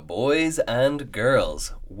boys and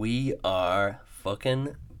girls, we are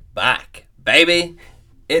fucking back, baby.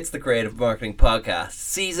 It's the Creative Marketing Podcast,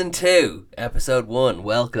 Season 2, Episode 1.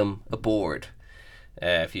 Welcome aboard.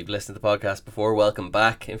 If you've listened to the podcast before, welcome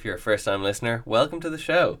back. If you're a first-time listener, welcome to the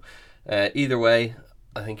show. Either way,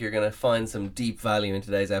 I think you're going to find some deep value in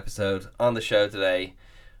today's episode. On the show today,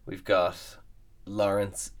 we've got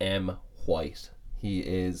Laurence M. White. He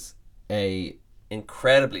is a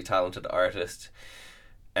incredibly talented artist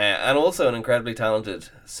and also an incredibly talented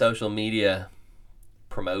social media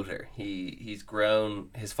promoter. He's grown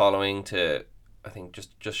his following to, I think,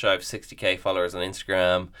 just shy of 60k followers on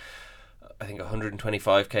Instagram. I think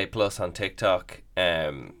 125k plus on TikTok.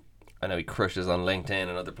 I know he crushes on LinkedIn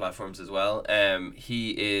and other platforms as well.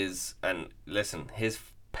 He is, and listen, his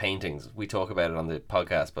paintings, we talk about it on the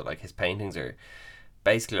podcast, but like his paintings are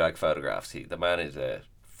basically like photographs. The man is a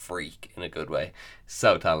freak in a good way.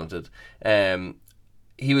 So talented.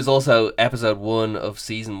 He was also episode 1 of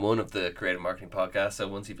season 1 of the Creative Marketing Podcast. So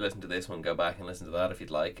once you've listened to this one, go back and listen to that if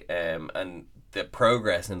you'd like. And the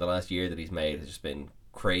progress in the last year that he's made has just been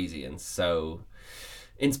crazy and so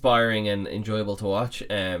inspiring and enjoyable to watch.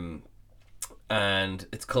 And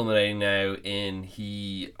it's culminating now in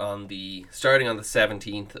starting on the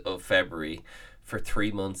 17th of February for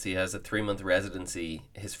 3 months. He has a 3-month residency,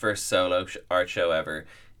 his first solo art show ever,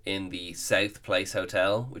 in the South Place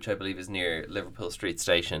Hotel, which I believe is near Liverpool Street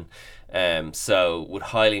Station. So would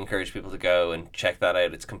highly encourage people to go and check that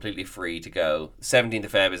out. It's completely free to go. 17th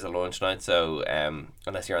of Feb is a launch night, so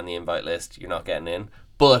unless you're on the invite list, you're not getting in.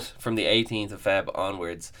 But from the 18th of Feb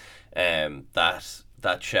onwards,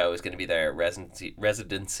 that show is going to be their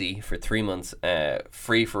residency for 3 months,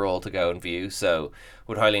 free for all to go and view. So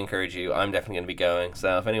would highly encourage you. I'm definitely going to be going.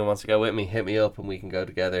 So if anyone wants to go with me, hit me up and we can go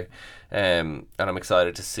together. And I'm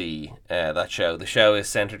excited to see that show. The show is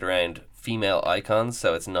centered around female icons.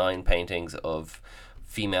 So it's 9 paintings of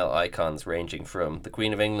female icons ranging from the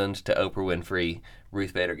Queen of England to Oprah Winfrey,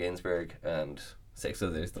 Ruth Bader Ginsburg, and 6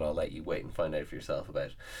 others that I'll let you wait and find out for yourself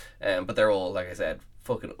about. But they're all, like I said,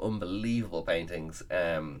 fucking unbelievable paintings.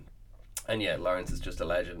 And yeah, Laurence is just a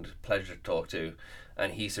legend. Pleasure to talk to.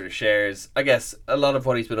 And he sort of shares, I guess, a lot of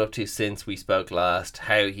what he's been up to since we spoke last,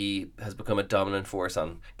 how he has become a dominant force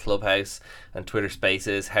on Clubhouse and Twitter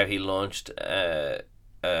Spaces, how he launched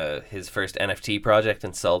his first NFT project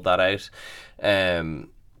and sold that out. And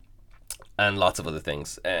lots of other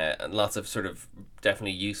things, and lots of sort of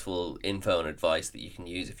definitely useful info and advice that you can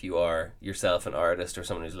use if you are yourself an artist or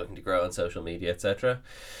someone who's looking to grow on social media, etc.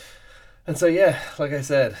 And so yeah, like I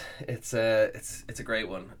said, it's a great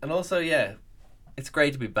one. And also, yeah, it's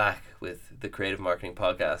great to be back with the Creative Marketing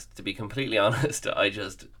Podcast. To be completely honest, I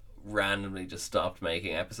just randomly just stopped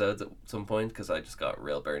making episodes at some point because I just got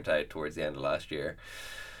real burnt out towards the end of last year.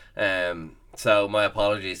 So my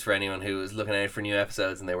apologies for anyone who was looking out for new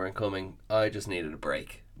episodes and they weren't coming. I just needed a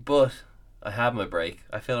break. But I have my break.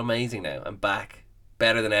 I feel amazing now. I'm back,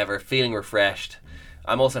 better than ever, feeling refreshed.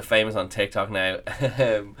 I'm also famous on TikTok now.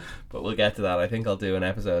 But we'll get to that. I think I'll do an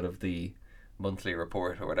episode of the monthly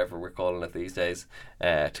report or whatever we're calling it these days,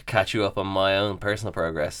 to catch you up on my own personal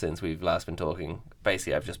progress since we've last been talking.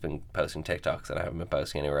 Basically, I've just been posting TikToks and I haven't been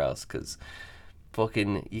posting anywhere else because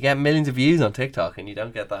fucking you get millions of views on TikTok and you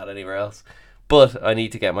don't get that anywhere else. But I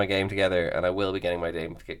need to get my game together, and I will be getting my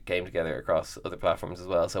game together across other platforms as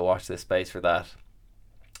well, so watch this space for that.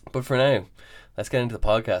 But for now, let's get into the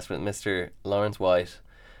podcast with Mr. Laurence White,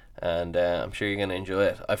 and I'm sure you're going to enjoy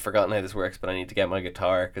it. I've forgotten how this works, but I need to get my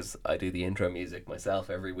guitar because I do the intro music myself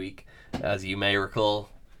every week, as you may recall,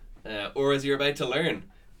 or as you're about to learn.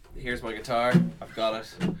 Here's my guitar. I've got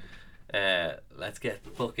it. Let's get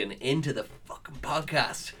fucking into the fucking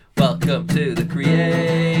podcast. Welcome to the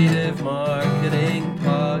Creative Marketing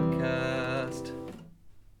Podcast.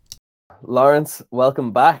 Laurence,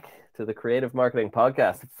 welcome back to the Creative Marketing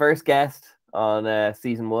Podcast. First guest on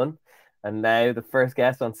season 1, and now the first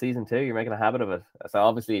guest on season 2. You're making a habit of it. So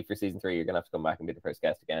obviously for season 3, you're going to have to come back and be the first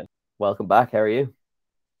guest again. Welcome back. How are you?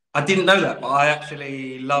 I didn't know that, but I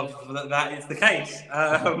actually love that is the case.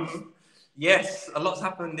 Yes, a lot's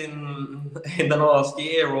happened in the last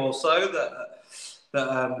year or so that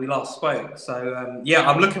we last spoke. So yeah,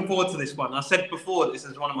 I'm looking forward to this one. I said before that this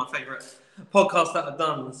is one of my favourite podcasts that I've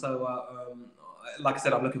done. So like I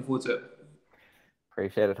said, I'm looking forward to it.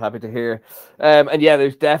 Appreciate it. Happy to hear. And yeah,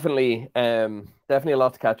 there's definitely a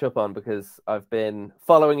lot to catch up on because I've been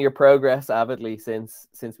following your progress avidly since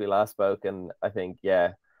we last spoke, and I think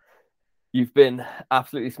you've been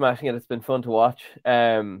absolutely smashing it. It's been fun to watch.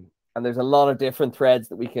 And there's a lot of different threads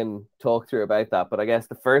that we can talk through about that. But I guess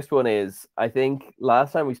the first one is, I think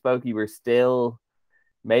last time we spoke, you were still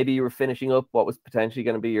maybe you were finishing up what was potentially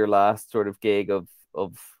going to be your last sort of gig of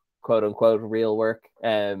quote unquote real work.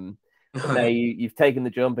 But now you've taken the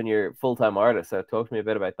jump and you're a full time artist. So talk to me a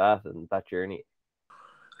bit about that and that journey.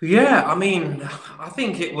 Yeah, I mean, I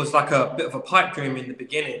think it was like a bit of a pipe dream in the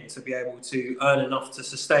beginning to be able to earn enough to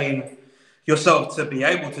sustain yourself to be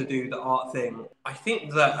able to do the art thing. I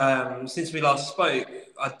think that since we last spoke,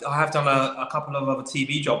 I have done a couple of other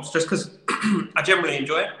TV jobs just because I generally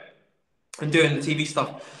enjoy it and doing the TV stuff.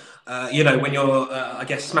 When you're, I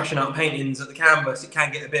guess, smashing out paintings at the canvas, it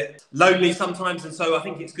can get a bit lonely sometimes. And so I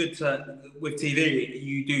think it's good to, with TV,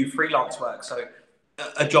 you do freelance work. So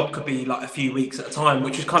a job could be like a few weeks at a time,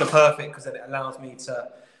 which is kind of perfect because then it allows me to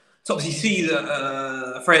obviously see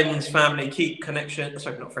the friends, family, keep connection.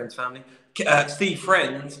 Sorry, not friends, family. See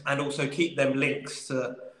friends and also keep them links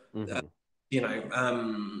to,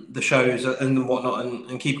 Mm-hmm. the shows and whatnot,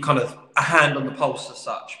 and keep kind of a hand on the pulse as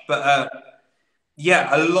such. But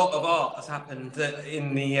yeah, a lot of art has happened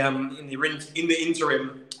in the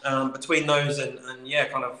interim between those and yeah,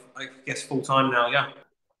 kind of I guess full time now. Yeah.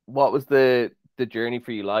 What was the journey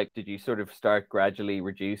for you like? Did you sort of start gradually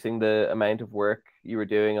reducing the amount of work you were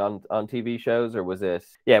doing on TV shows, or was it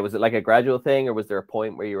like a gradual thing, or was there a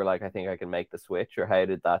point where you were like, I think I can make the switch, or how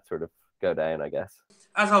did that sort of go down, I guess?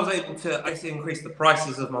 As I was able to, I guess, increase the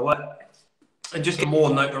prices of my work and just get more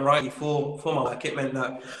notoriety for my work, it meant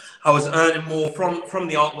that I was earning more from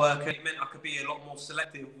the artwork, and it meant I could be a lot more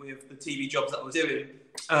selective with the TV jobs that I was doing,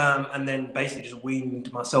 and then basically just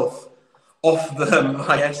weaned myself off them,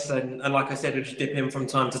 I guess, and like I said, I just dip in from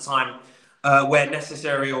time to time where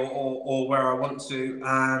necessary or where I want to,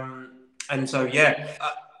 and so yeah.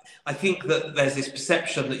 I think that there's this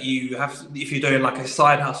perception that you have, if you're doing like a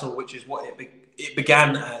side hustle, which is what it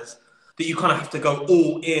began as, that you kind of have to go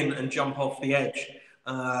all in and jump off the edge.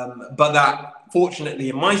 But that, fortunately,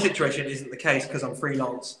 in my situation, isn't the case because I'm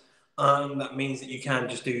freelance. That means that you can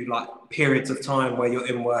just do like periods of time where you're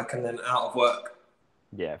in work and then out of work.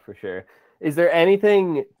 Yeah, for sure. Is there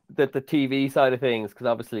anything that the TV side of things, because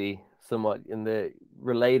obviously somewhat in the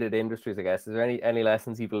related industries, I guess, is there any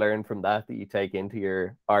lessons you've learned from that you take into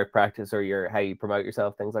your art practice or your how you promote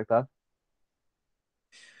yourself, things like that?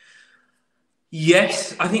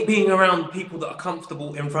 Yes, I think being around people that are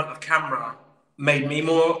comfortable in front of camera made me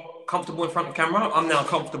more comfortable in front of camera. I'm now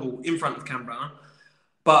comfortable in front of camera,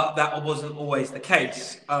 but that wasn't always the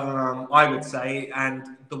case, I would say.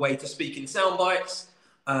 And the way to speak in sound bites,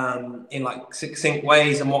 in like succinct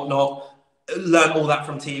ways and whatnot, learn all that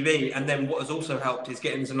from TV. And then what has also helped is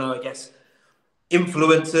getting to know, I guess,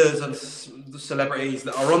 influencers and celebrities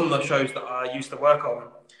that are on the shows that I used to work on,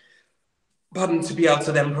 but to be able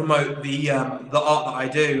to then promote the art that I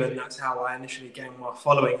do, and that's how I initially gained my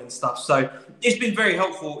following and stuff. So it's been very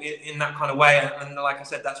helpful in that kind of way, and like I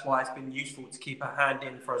said, that's why it's been useful to keep a hand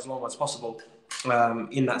in for as long as possible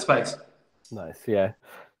in that space. Nice, yeah.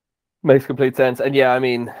 Makes complete sense. And yeah, I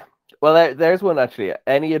mean, well, there's one actually.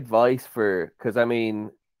 Any advice for, because I mean,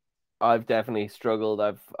 I've definitely struggled.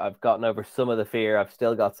 I've gotten over some of the fear. I've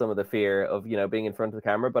still got some of the fear of, being in front of the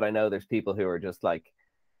camera, but I know there's people who are just like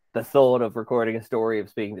the thought of recording a story of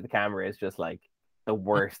speaking to the camera is just like the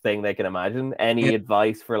worst thing they can imagine. Yeah. Any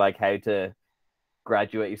advice for like how to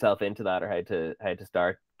graduate yourself into that or how to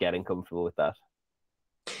start getting comfortable with that?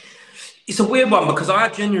 It's a weird one because I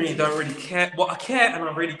genuinely don't really care. Well, I care and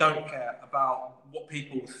I really don't care about what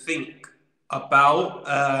people think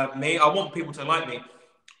about me. I want people to like me.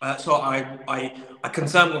 So I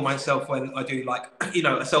concern with myself when I do like a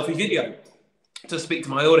selfie video to speak to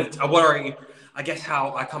my audience. I worry, I guess,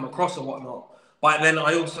 how I come across or whatnot. But then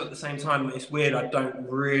I also, at the same time, it's weird. I don't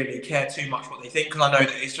really care too much what they think because I know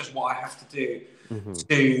that it's just what I have to do Mm-hmm.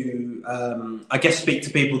 to, I guess, speak to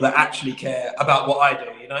people that actually care about what I do.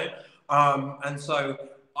 And so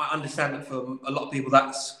I understand that for a lot of people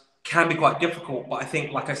that's can be quite difficult. But I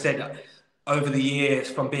think, like I said, over the years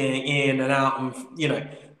from being in and out, and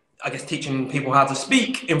I guess teaching people how to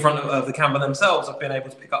speak in front of the camera themselves, I've been able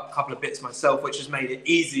to pick up a couple of bits myself, which has made it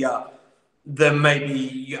easier than maybe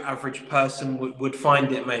your average person would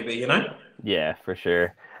find it. Maybe. Yeah, for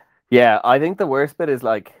sure. Yeah, I think the worst bit is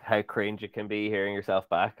like how cringe it can be hearing yourself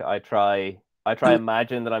back. I try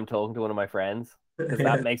imagine that I'm talking to one of my friends because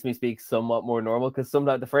that Yeah. makes me speak somewhat more normal. Because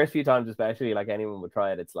sometimes the first few times, especially like anyone would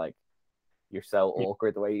try it, it's like you're so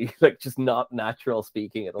awkward the way you like just not natural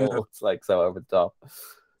speaking at all. It's like so over the top.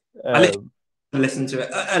 I literally Um, listen to it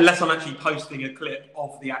unless I'm actually posting a clip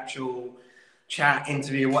of the actual chat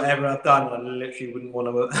interview, whatever I've done. I literally wouldn't want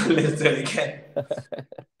to listen to it again.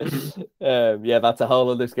 yeah, that's a whole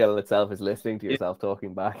other skill in itself is listening to yourself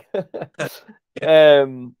talking back.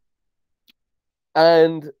 um,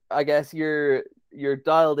 and I guess you're you're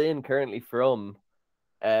dialed in currently from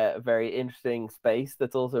a very interesting space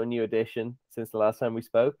that's also a new addition since the last time we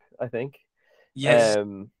spoke, I think. Yes.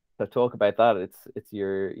 So talk about that. It's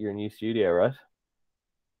your new studio, right?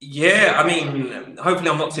 Yeah, I mean, hopefully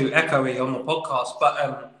I'm not too echoey on the podcast,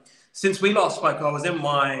 but since we last spoke, I was in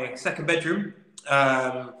my second bedroom.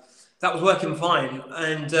 Um, that was working fine,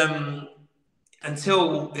 and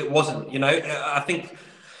until it wasn't, I think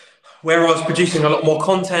where I was producing a lot more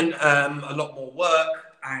content, a lot more work,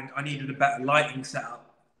 and I needed a better lighting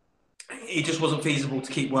setup, it just wasn't feasible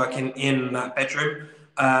to keep working in that bedroom.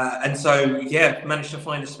 And so, yeah, managed to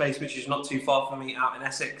find a space which is not too far from me out in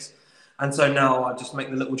Essex. And so now I just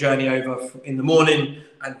make the little journey over in the morning,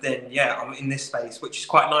 and then, yeah, I'm in this space, which is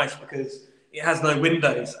quite nice because it has no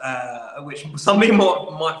windows, which some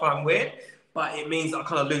people might find weird, but it means that I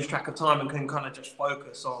kind of lose track of time and can kind of just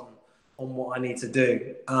focus on what I need to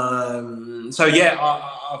do. So, yeah,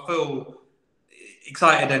 I feel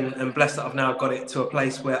excited and blessed that I've now got it to a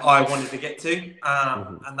place where I wanted to get to,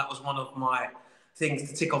 and that was one of my things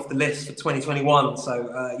to tick off the list for 2021.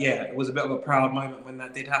 So yeah, it was a bit of a proud moment when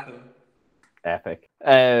that did happen. Epic.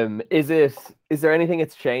 Is there anything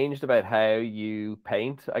that's changed about how you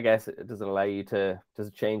paint? I guess does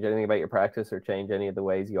it change anything about your practice or change any of the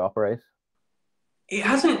ways you operate? It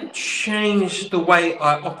hasn't changed the way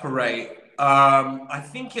I operate. I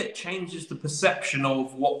think it changes the perception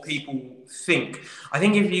of what people think. I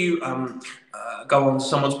think if you go on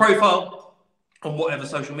someone's profile on whatever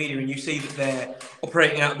social media and you see that they're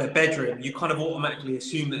operating out of their bedroom, you kind of automatically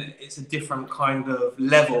assume that it's a different kind of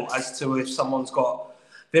level as to if someone's got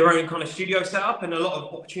their own kind of studio setup. And a lot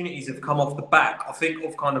of opportunities have come off the back, I think,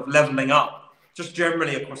 of kind of leveling up just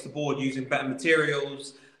generally across the board, using better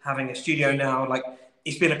materials, having a studio now. Like,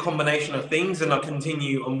 it's been a combination of things, and I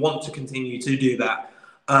continue and want to continue to do that.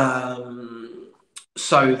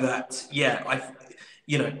 So that, yeah,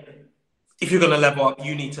 if you're going to level up,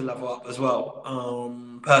 you need to level up as well.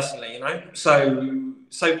 Personally, So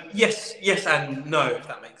yes, and no, if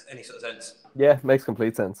that makes any sort of sense. Yeah, makes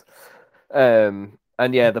complete sense. And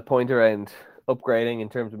yeah, the point around upgrading in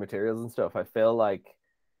terms of materials and stuff, I feel like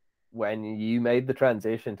when you made the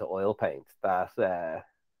transition to oil paint, that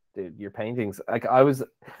dude, your paintings, like I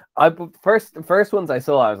first ones I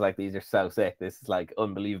saw, I was like, these are so sick. This is like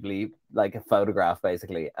unbelievably like a photograph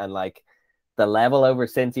basically, and like the level over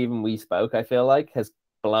since even we spoke, I feel like has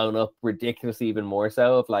blown up ridiculously, even more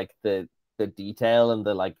so of like the detail and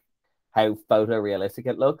the like how photorealistic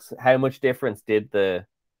it looks. How much difference did the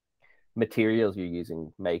materials you're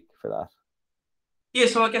using make for that? Yeah,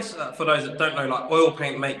 so I guess for those that don't know, like, oil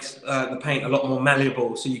paint makes the paint a lot more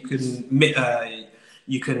malleable, so you can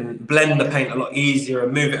blend the paint a lot easier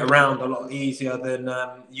and move it around a lot easier than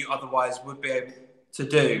you otherwise would be able to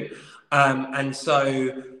do. And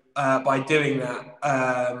so by doing that,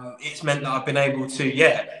 it's meant that I've been able to,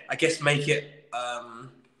 yeah, I guess make it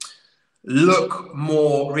look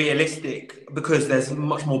more realistic because there's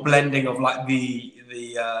much more blending of like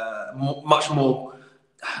much more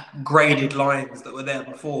graded lines that were there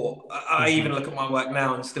before. I even look at my work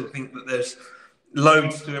now and still think that there's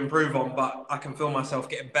loads to improve on, but I can feel myself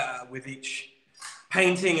getting better with each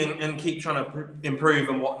painting and keep trying to improve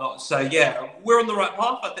and whatnot. So yeah, we're on the right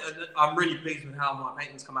path. I'm really pleased with how my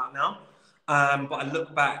paintings come out now. But I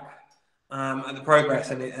look back at the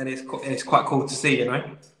progress, and it's quite cool to see,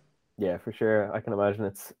 Yeah, for sure. I can imagine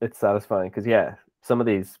it's satisfying because yeah, some of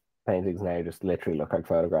these paintings now just literally look like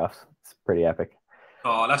photographs. It's pretty epic.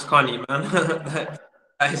 Oh, that's kind of you, man.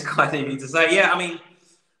 That is kind of you to say. Yeah, I mean,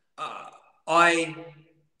 I,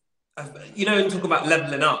 and talk about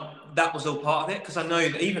leveling up. That was all part of it because I know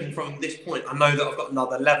that even from this point, I know that I've got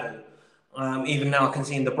another level. Even now, I can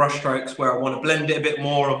see in the brushstrokes where I want to blend it a bit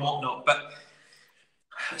more and whatnot. But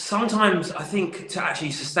sometimes I think to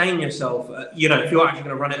actually sustain yourself, if you're actually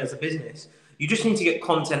going to run it as a business, you just need to get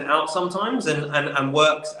content out sometimes and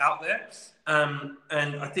works out there. And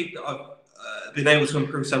I think that I've been able to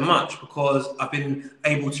improve so much because I've been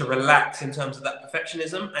able to relax in terms of that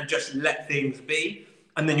perfectionism and just let things be.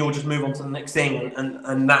 And then you'll just move on to the next thing.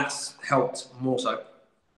 And that's helped more so.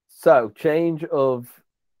 So, change of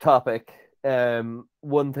topic.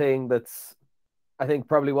 One thing that's I think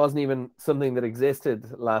probably wasn't even something that existed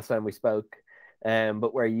last time we spoke,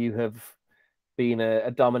 but where you have been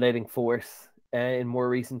a dominating force in more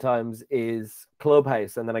recent times is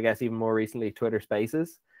Clubhouse, and then I guess even more recently Twitter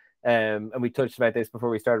Spaces. And we touched about this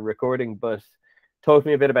before we started recording, but talk to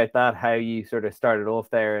me a bit about that, how you sort of started off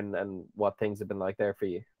there and what things have been like there for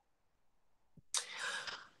you.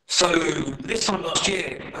 So this time last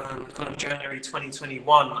year, kind of January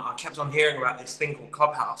 2021, I kept on hearing about this thing called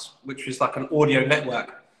Clubhouse, which was like an audio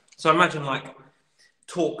network. So imagine like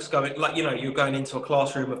talks going, like, you know, you're going into a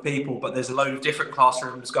classroom of people, but there's a load of different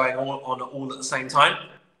classrooms going on all at the same time,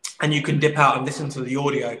 and you can dip out and listen to the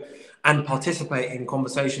audio and participate in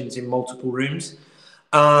conversations in multiple rooms.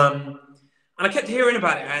 And I kept hearing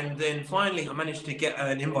about it, and then finally I managed to get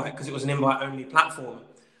an invite because it was an invite-only platform,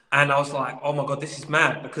 and I was like, "Oh my god, this is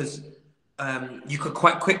mad!" Because you could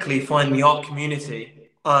quite quickly find the art community,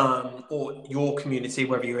 or your community,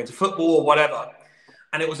 whether you're into football or whatever,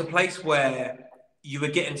 and it was a place where you were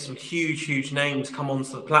getting some huge names come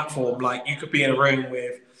onto the platform. Like, you could be in a room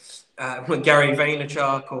with Gary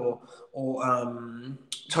Vaynerchuk, or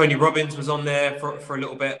Tony Robbins was on there for a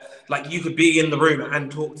little bit. Like, you could be in the room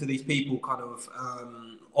and talk to these people kind of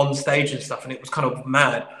on stage and stuff, and it was kind of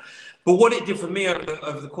mad. But what it did for me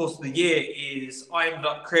over the course of the year is I ended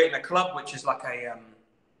up creating a club, which is like a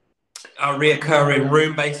reoccurring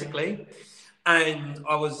room, basically. And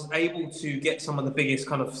I was able to get some of the biggest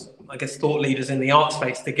kind of, I guess, thought leaders in the art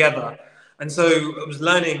space together. And so I was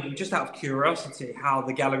learning, just out of curiosity, how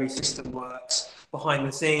the gallery system works behind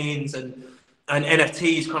the scenes, and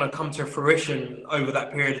NFTs kind of come to fruition over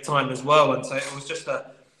that period of time as well. And so it was just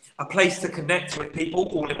a place to connect with people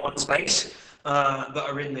all in one space, that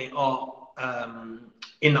are in the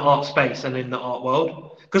art space and in the art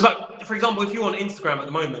world. Because, like, for example, if you're on Instagram at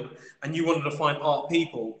the moment and you wanted to find art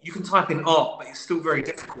people, you can type in art, but it's still very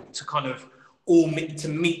difficult to kind of all meet to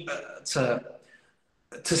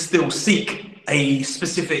still seek a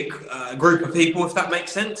specific group of people, if that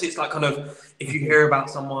makes sense. It's like, kind of, if you hear about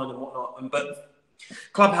someone and whatnot. But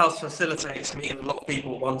Clubhouse facilitates meeting a lot of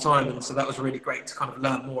people at one time, and so that was really great to kind of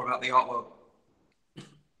learn more about the art world.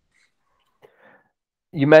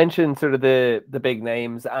 You mentioned sort of the big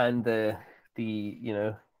names and the you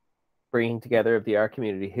know, bringing together of the art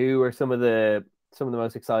community. Who are some of the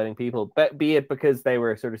most exciting people? Be it because they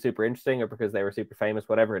were sort of super interesting or because they were super famous,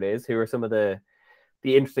 whatever it is. Who are some of the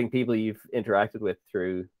interesting people you've interacted with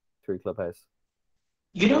through Clubhouse?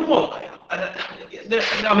 You know what?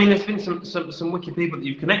 I mean, there's been some wicked people that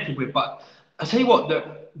you've connected with, but I tell you what,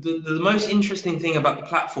 the most interesting thing about the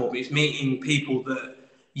platform is meeting people that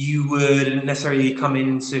you wouldn't necessarily come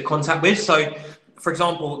into contact with. So, for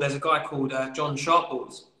example, there's a guy called John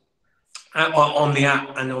Sharples on the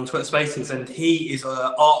app and on Twitter Spaces, and he is an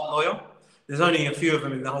art lawyer. There's only a few of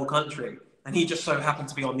them in the whole country, and he just so happened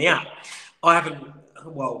to be on the app. I haven't,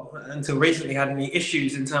 well, until recently, had any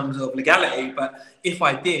issues in terms of legality, but if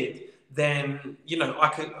I did, then, you know, I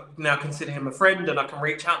could now consider him a friend, and I can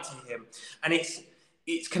reach out to him. And it's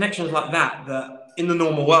connections like that in the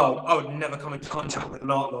normal world I would never come into contact with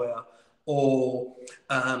an art lawyer, or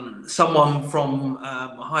someone from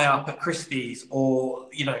high up at Christie's, or,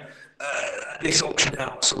 you know, this auction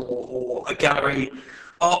house, or a gallery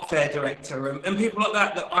art fair director, and people like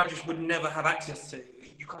that I just would never have access to.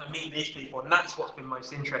 You kind of meet these people, and that's what's been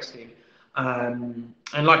most interesting. And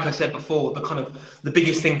like I said before, the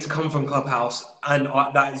biggest thing to come from Clubhouse, and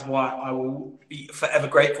that is why I will be forever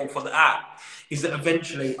grateful for the app, is that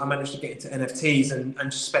eventually I managed to get into NFTs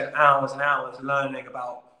and just spent hours and hours learning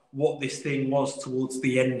about what this thing was towards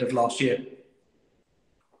the end of last year.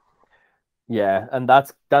 Yeah, and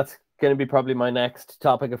that's going to be probably my next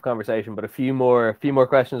topic of conversation, but a few more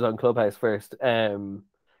questions on Clubhouse first.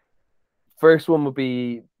 First one would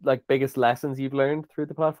be, like, biggest lessons you've learned through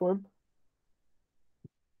the platform.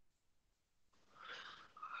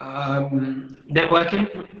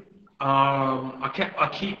 Networking. I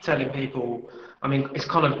keep telling people. I mean, it's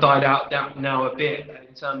kind of died out now a bit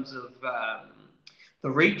in terms of the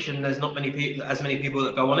reach, and there's not as many people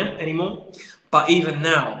that go on it anymore. But even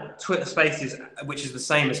now, Twitter Spaces, which is the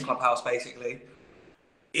same as Clubhouse, basically,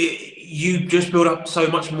 you just build up so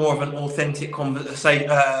much more of an authentic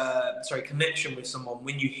connection with someone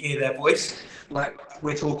when you hear their voice. Like,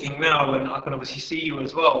 we're talking now, and I can obviously see you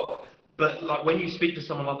as well. But, like, when you speak to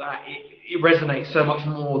someone like that, it resonates so much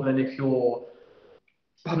more than if you're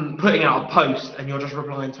putting out a post and you're just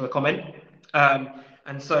replying to a comment.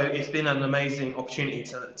 And so it's been an amazing opportunity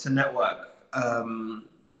to network.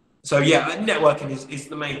 So yeah, networking is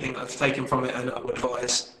the main thing I've taken from it, and I would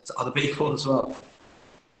advise to other people as well.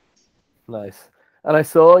 Nice. And I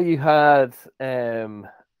saw you had, I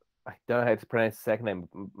don't know how to pronounce the second name,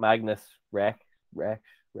 Magnus Resch.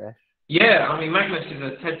 Yeah, I mean, Magnus is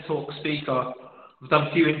a TED Talk speaker. I've done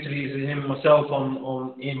a few interviews with him myself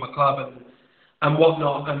in my club and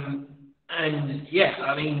whatnot. And yeah,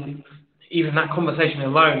 I mean, even that conversation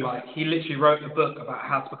alone, like, he literally wrote a book about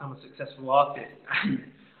how to become a successful artist. And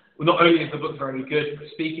not only is the book very good, but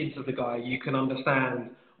speaking to the guy, you can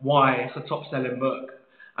understand why it's a top-selling book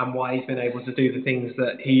and why he's been able to do the things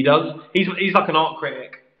that he does. He's like an art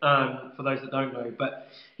critic, for those that don't know. But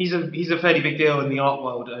he's a fairly big deal in the art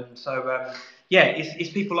world, and so yeah, it's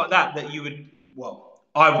people like that you would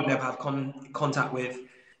I would never have contact with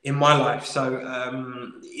in my life.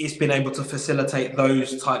 So it's been able to facilitate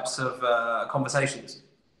those types of conversations.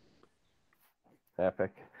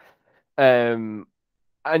 Epic. And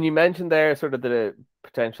you mentioned there sort of the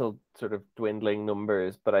potential sort of dwindling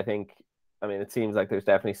numbers, but I mean, it seems like there's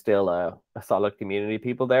definitely still a solid community of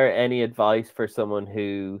people there. Any advice for someone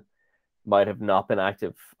who might have not been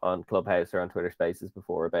active on Clubhouse or on Twitter Spaces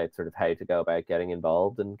before about sort of how to go about getting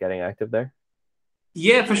involved and getting active there?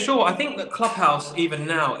 Yeah, for sure. I think that Clubhouse, even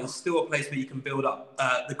now, is still a place where you can build up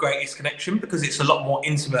the greatest connection because it's a lot more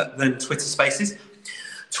intimate than Twitter Spaces.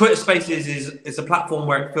 Twitter Spaces is a platform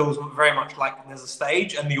where it feels very much like there's a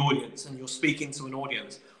stage and the audience, and you're speaking to an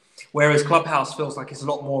audience. Whereas Clubhouse feels like it's a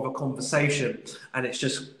lot more of a conversation and it's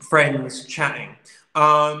just friends chatting.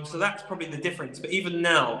 So that's probably the difference. But even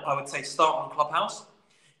now, I would say start on Clubhouse,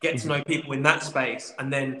 get to know people in that space,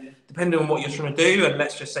 and then depending on what you're trying to do, and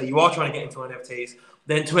let's just say you are trying to get into NFTs,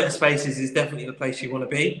 then Twitter Spaces is definitely the place you want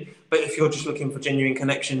to be. But if you're just looking for genuine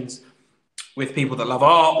connections with people that love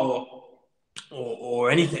art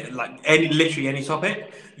or anything, like literally any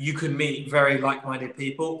topic, you can meet very like-minded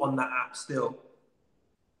people on that app still.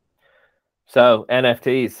 So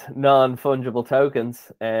NFTs, non-fungible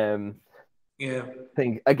tokens. Yeah. I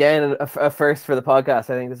think again a first for the podcast.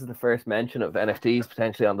 I think this is the first mention of NFTs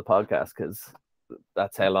potentially on the podcast because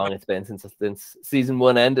that's how long it's been since season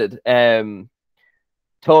 1 ended.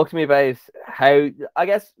 Talk to me about how, I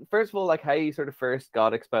guess, first of all, like how you sort of first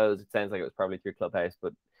got exposed. It sounds like it was probably through Clubhouse,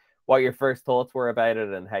 but what your first thoughts were about it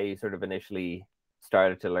and how you sort of initially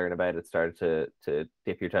started to learn about it, started to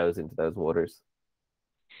dip your toes into those waters.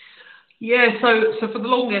 Yeah, so for the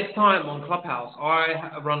longest time on Clubhouse,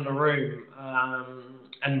 I run the room,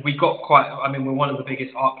 and we got we're one of the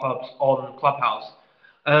biggest art clubs on Clubhouse,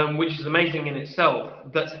 which is amazing in itself,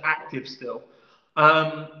 that's active still.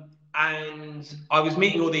 And I was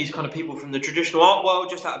meeting all these kind of people from the traditional art world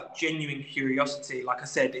just out of genuine curiosity, like I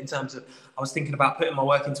said, in terms of I was thinking about putting my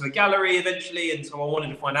work into a gallery eventually, and so I wanted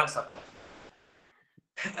to find out stuff.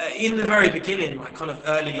 In the very beginning, like kind of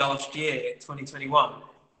early last year, 2021,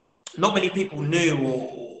 not many people knew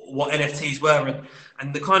what NFTs were,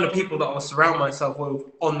 and the kind of people that I was surrounding myself with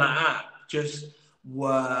on that app just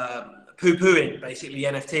were poo-pooing basically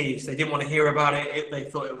NFTs. They didn't want to hear about it. They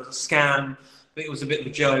thought it was a scam. It was a bit of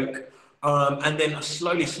a joke. And then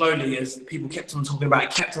slowly, as people kept on talking about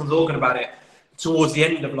it, kept on talking about it, towards the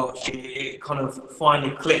end of last year, it kind of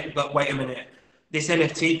finally clicked that, wait a minute, this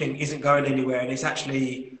NFT thing isn't going anywhere, and it's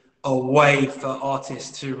actually a way for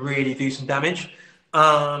artists to really do some damage.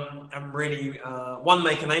 And really, one,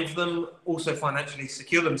 make a name for them, also financially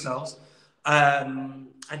secure themselves, and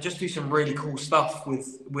just do some really cool stuff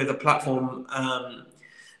with a platform,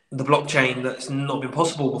 the blockchain, that's not been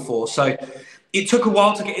possible before. So it took a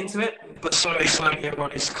while to get into it, but slowly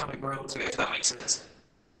everyone is coming around to it, if that makes sense.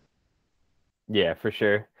 Yeah, for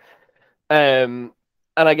sure. And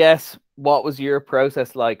I guess, what was your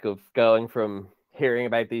process like of going from hearing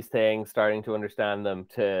about these things, starting to understand them,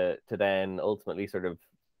 to then ultimately sort of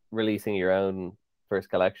releasing your own first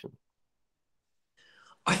collection?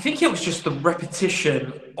 I think it was just the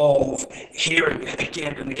repetition of hearing it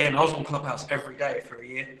again and again. I was on Clubhouse every day for a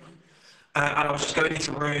year. And I was just going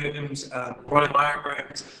into rooms, running my own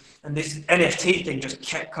rooms, and this NFT thing just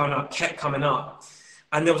kept coming up.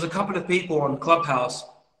 And there was a couple of people on Clubhouse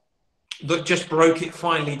that just broke it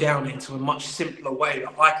finally down into a much simpler way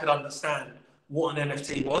that I could understand what an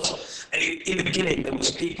NFT was. And in the beginning, there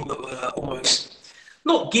was people that were almost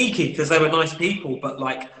not geeky because they were nice people, but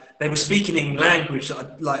like they were speaking in language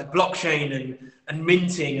like blockchain and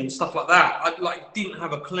minting and stuff like that. I didn't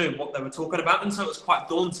have a clue what they were talking about, and so it was quite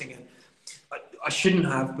daunting. And I shouldn't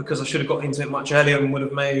have, because I should have got into it much earlier and would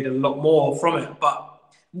have made a lot more from it. But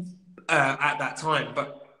at that time,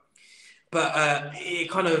 but it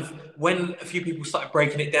kind of, when a few people started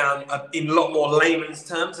breaking it down in a lot more layman's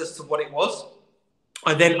terms as to what it was,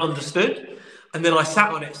 I then understood, and then I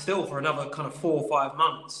sat on it still for another kind of 4 or 5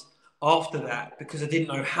 months after that, because I didn't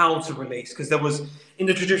know how to release. Because there was, in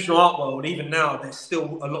the traditional art world, even now, there's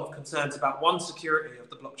still a lot of concerns about, one, security of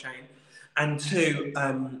the blockchain, and two,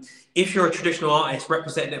 if you're a traditional artist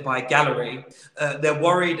represented by a gallery, they're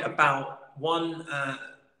worried about, one,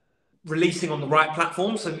 releasing on the right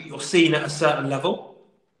platform so that you're seen at a certain level.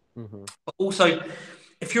 Mm-hmm. But also,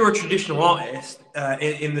 if you're a traditional artist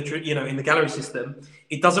in the gallery system,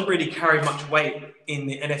 it doesn't really carry much weight in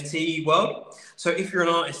the NFT world. So if you're an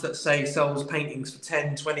artist that, say, sells paintings for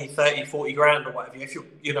 10, 20, 30, 40 grand or whatever, if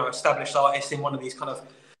you're established artist in one of these kind of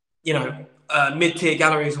mid-tier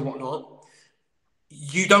galleries or whatnot,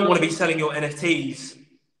 you don't want to be selling your NFTs.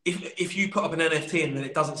 If you put up an NFT and then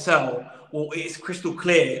it doesn't sell, well, it's crystal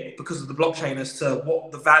clear because of the blockchain as to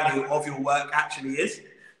what the value of your work actually is.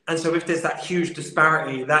 And so if there's that huge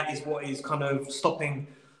disparity, that is what is kind of stopping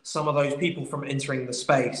some of those people from entering the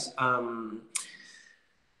space.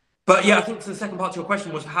 But yeah, I think the second part to your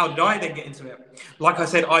question was how did I then get into it? Like I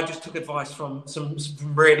said, I just took advice from some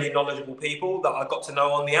really knowledgeable people that I got to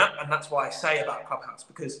know on the app, and that's why I say about Clubhouse,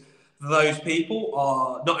 because those people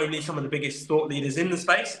are not only some of the biggest thought leaders in the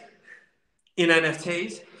space in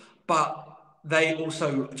NFTs, but they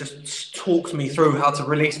also just talked me through how to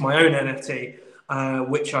release my own NFT,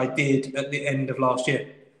 which I did at the end of last year.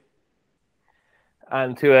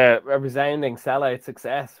 And to a resounding sellout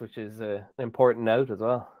success, which is an important note as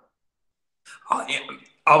well.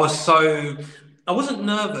 I was so, I wasn't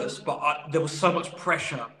nervous, but there was so much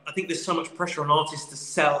pressure. I think there's so much pressure on artists to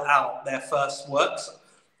sell out their first works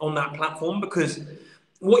on that platform, because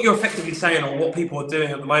what you're effectively saying, or what people are doing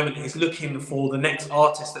at the moment, is looking for the next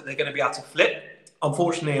artist that they're going to be able to flip.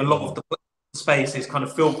 Unfortunately, a lot of the space is kind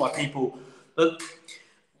of filled by people that,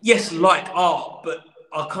 yes, like art, but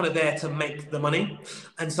are kind of there to make the money.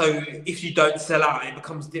 And so if you don't sell out, it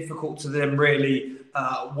becomes difficult to then really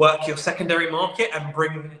work your secondary market and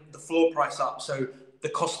bring the floor price up. So the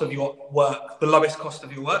cost of your work, the lowest cost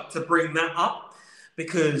of your work, to bring that up.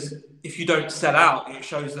 Because if you don't sell out, it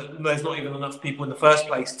shows that there's not even enough people in the first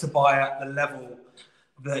place to buy at the level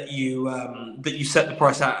that you set the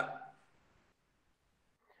price at.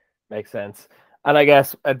 Makes sense. And I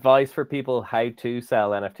guess advice for people how to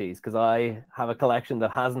sell NFTs, because I have a collection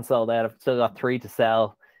that hasn't sold out. I've still got 3 to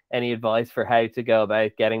sell. Any advice for how to go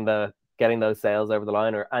about getting those sales over the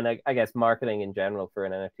line, and I guess marketing in general for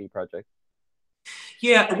an NFT project?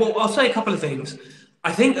 Yeah, well, I'll say a couple of things.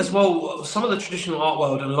 I think as well, some of the traditional art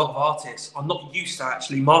world and a lot of artists are not used to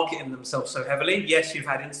actually marketing themselves so heavily. Yes, you've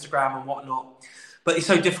had Instagram and whatnot, but it's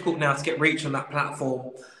so difficult now to get reach on that platform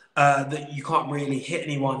that you can't really hit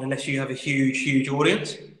anyone unless you have a huge, huge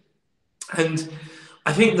audience. And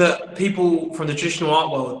I think that people from the traditional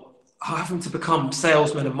art world are having to become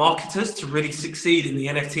salesmen and marketers to really succeed in the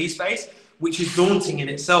NFT space, which is daunting in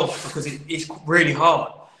itself because it is really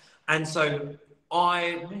hard. And so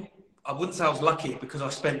I wouldn't say I was lucky because I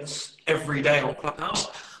spent every day on Clubhouse,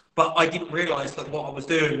 but I didn't realise that what I was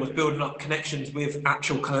doing was building up connections with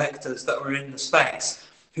actual collectors that were in the space,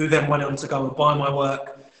 who then went on to go and buy my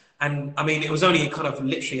work. And I mean, it was only kind of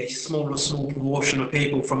literally a small proportion of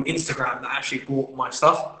people from Instagram that actually bought my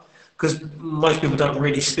stuff, because most people don't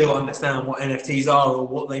really still understand what NFTs are or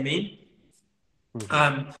what they mean.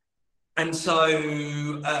 Mm-hmm. And so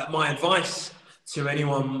my advice to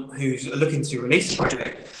anyone who's looking to release a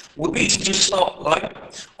project would be to just start low.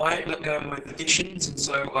 I ended up going with editions, and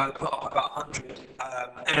so I put up about 100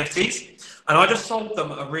 NFTs, and I just sold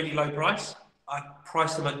them at a really low price. I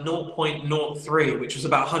priced them at 0.03, which was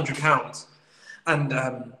about £100. And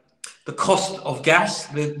the cost of gas,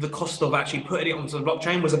 the cost of actually putting it onto the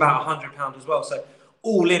blockchain was about £100 as well. So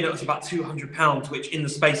all in, it was about £200, which in the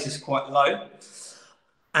space is quite low.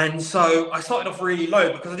 And so I started off really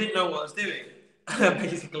low because I didn't know what I was doing,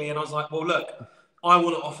 basically. And I was like, well, look, I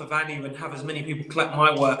want to offer value and have as many people collect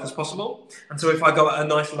my work as possible. And so if I go at a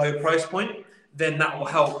nice low price point, then that will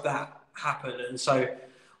help that happen. And so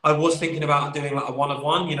I was thinking about doing like a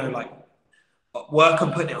one-of-one, like work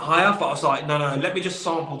and putting it higher. But I was like, no, let me just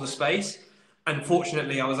sample the space. And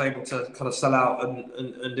fortunately, I was able to kind of sell out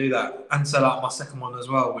and do that, and sell out my second one as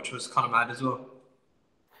well, which was kind of mad as well.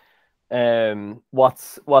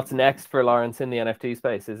 What's next for Laurence in the NFT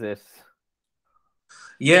space? Is it so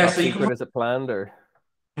you secret? Is it planned, or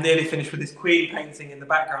I'm nearly finished with this queen painting in the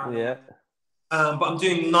background? Yeah. But I'm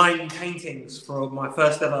doing 9 paintings for my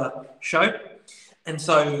first ever show, and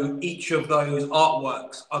so each of those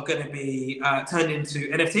artworks are going to be turned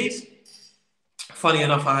into NFTs. Funny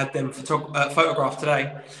enough, I had them photographed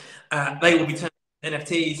today. They will be turned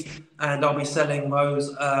NFTs, and I'll be selling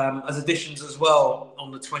those as editions as well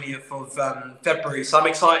on the 20th of February. So I'm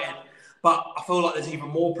excited, but I feel like there's even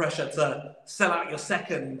more pressure to sell out your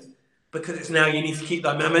second, because it's now you need to keep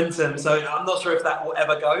that momentum. So I'm not sure if that will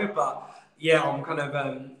ever go, but yeah, I'm kind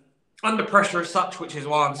of under pressure as such, which is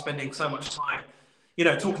why I'm spending so much time,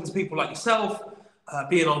 talking to people like yourself,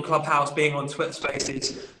 being on Clubhouse, being on Twitter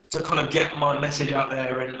Spaces, to kind of get my message out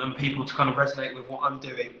there and people to kind of resonate with what I'm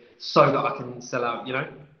doing, so that I can sell out,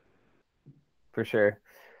 For sure.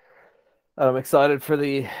 I'm excited for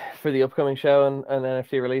the upcoming show and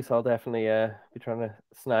NFT release. I'll definitely be trying to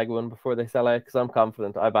snag one before they sell out, because I'm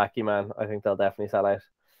confident. I back you, man. I think they'll definitely sell out.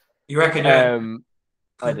 You reckon? Yeah.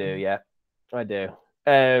 I do, yeah. I do.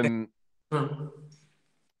 Um, Hmm.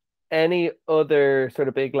 any other sort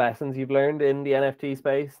of big lessons you've learned in the NFT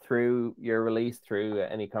space through your release, through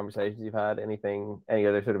any conversations you've had, anything, any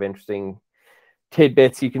other sort of interesting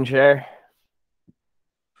tidbits you can share?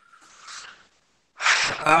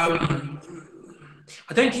 Um,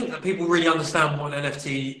 I don't think that people really understand what an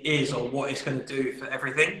NFT is or what it's going to do for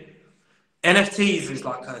everything. NFTs is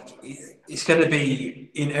like it's going to be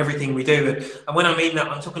in everything we do, and when I mean that,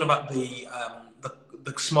 I'm talking about the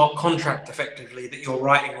smart contract, effectively, that you're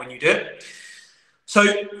writing when you do it. So,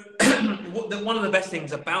 one of the best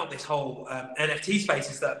things about this whole NFT space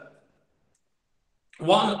is that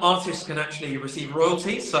one, artist can actually receive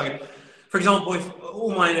royalties. So, for example, if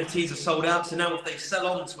all my NFTs are sold out, so now if they sell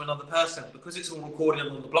on to another person, because it's all recorded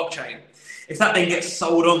on the blockchain, if that then gets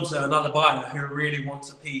sold on to another buyer who really wants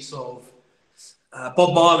a piece of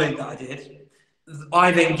Bob Marley that I did,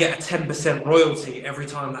 I then get a 10% royalty every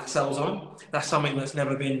time that sells on. That's something that's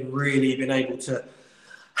never been able to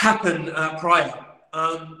happen prior.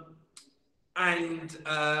 And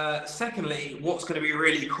secondly, what's going to be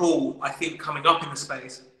really cool, I think, coming up in the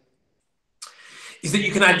space is that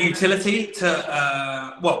you can add utility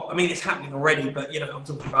to, well, I mean, it's happening already, but, I'm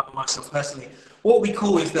talking about myself personally. What will be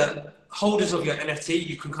cool is that holders of your NFT,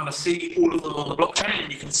 you can kind of see all of them on the blockchain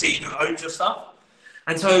and you can see who owns your stuff.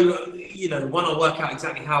 And so, when I work out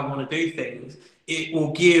exactly how I want to do things, it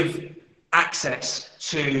will give access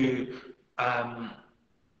to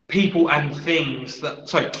people and things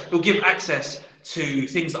it'll give access to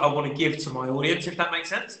things that I want to give to my audience, if that makes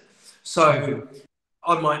sense. So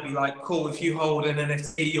I might be like, cool, if you hold an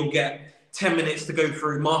NFT, you'll get 10 minutes to go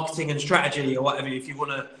through marketing and strategy or whatever, if you want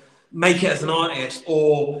to make it as an artist,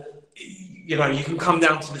 or, you can come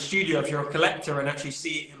down to the studio if you're a collector and actually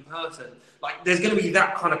see it in person. Like, there's going to be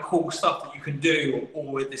that kind of cool stuff that you can do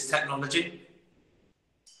all with this technology.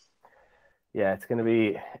 Yeah, it's gonna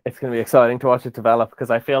be exciting to watch it develop, because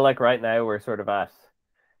I feel like right now we're sort of at,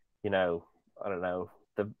 I don't know,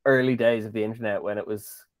 the early days of the internet, when it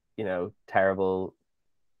was, terrible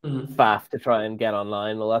faff to try and get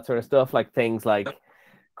online, all that sort of stuff, like things like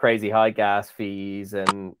crazy high gas fees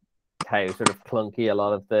and how sort of clunky a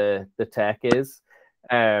lot of the tech is.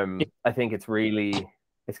 I think it's going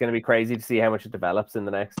to be crazy to see how much it develops in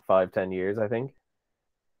the next 5-10 years, I think.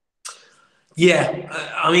 Yeah,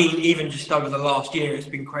 I mean, even just over the last year, it's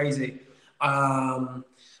been crazy.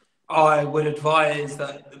 I would advise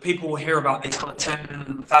that people will hear about these kind of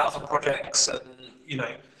 10,000 projects and,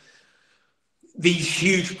 these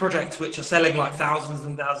huge projects which are selling like thousands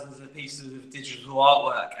and thousands of pieces of digital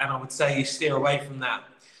artwork. And I would say steer away from that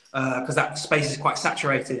because that space is quite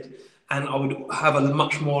saturated. And I would have a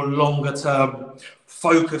much more longer term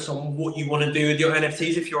focus on what you want to do with your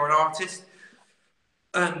NFTs if you're an artist.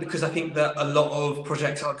 Because I think that a lot of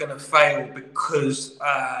projects are going to fail because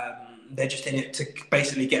they're just in it to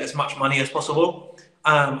basically get as much money as possible.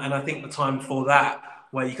 And I think the time for that,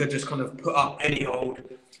 where you could just kind of put up any old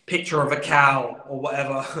picture of a cow or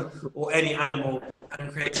whatever, or any animal,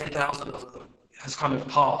 and create 10,000 of them, has kind of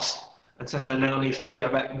passed. And so now needs to be a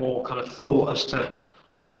bit more kind of thought as to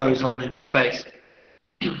goes on in space.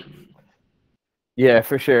 Yeah,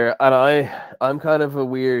 for sure. And I'm kind of a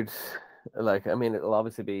weird, like, I mean, it'll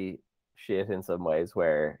obviously be shit in some ways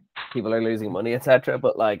where people are losing money, etc.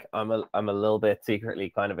 But like, I'm a little bit secretly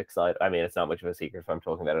kind of excited. I mean, it's not much of a secret if I'm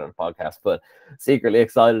talking about it on a podcast, but secretly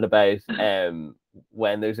excited about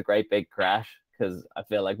when there's a great big crash, because I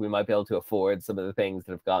feel like we might be able to afford some of the things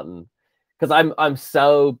that have gotten. Because I'm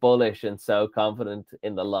so bullish and so confident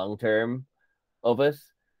in the long term of it,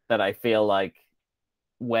 that I feel like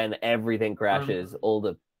when everything crashes, all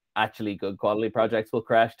the actually good quality projects will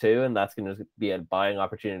crash too, and that's going to be a buying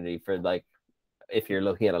opportunity for, like, if you're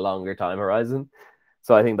looking at a longer time horizon.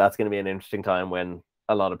 So I think that's going to be an interesting time when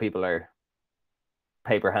a lot of people are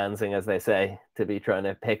paper handsing, as they say, to be trying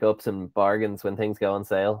to pick up some bargains when things go on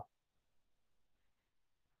sale.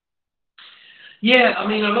 Yeah, I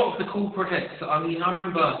mean, a lot of the cool projects. I mean, I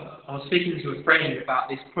remember I was speaking to a friend about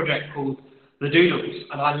this project called The Doodles,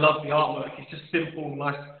 and I love the artwork. It's just simple,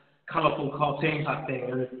 nice, colourful cartoon type thing.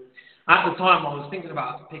 And at the time, I was thinking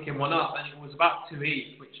about picking one up, and it was about 2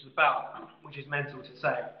 ETH, which is mental to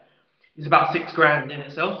say. It's about 6 grand in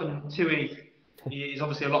itself, and 2 ETH is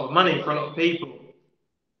obviously a lot of money for a lot of people.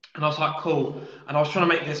 And I was like, cool. And I was trying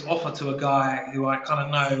to make this offer to a guy who I kind of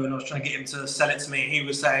know, and I was trying to get him to sell it to me. He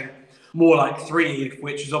was saying more like 3,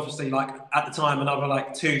 which is obviously, like, at the time, another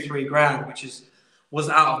like 2-3 grand, which was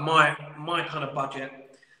out of my kind of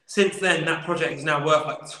budget. Since then, that project is now worth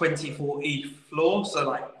like 24 ETH floor. So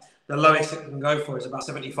like the lowest it can go for is about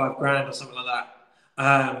 75 grand or something like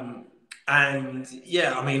that. And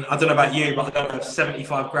yeah, I mean, I don't know about you, but I don't have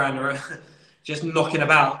 75 grand or just knocking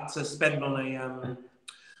about to spend on a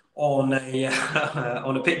on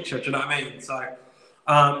a picture. Do you know what I mean? So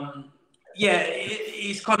yeah,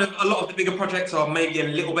 it's kind of a lot of the bigger projects are maybe a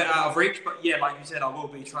little bit out of reach, but yeah, like you said, I will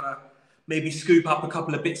be trying to maybe scoop up a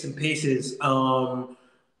couple of bits and pieces.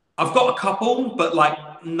 I've got a couple, but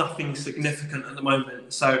like nothing significant at the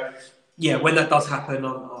moment. So yeah, when that does happen,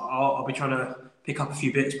 I'll be trying to pick up a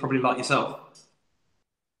few bits, probably like yourself.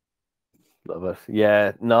 Love it.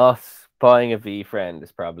 Yeah, not buying a V friend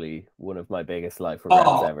is probably one of my biggest life regrets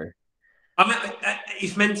Oh, ever. I mean,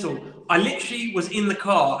 it's mental. I literally was in the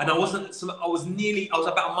car, and I wasn't. I was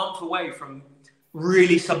about a month away from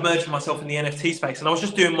really submerging myself in the NFT space, and I was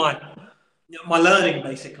just doing my learning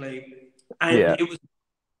basically. And Yeah. it was,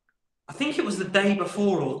 I think it was the day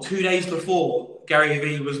before or 2 days before Gary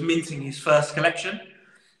Vee was minting his first collection.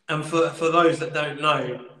 And for those that don't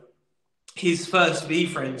know, his first V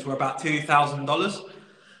friends were about $2,000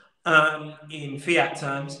 in fiat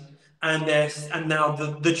terms, and now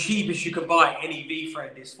the cheapest you can buy any V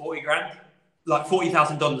friend is 40 grand, like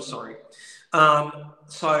 $40,000. Sorry.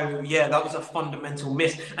 So yeah, that was a fundamental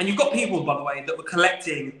miss. And you've got people, by the way, that were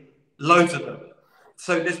collecting loads of them.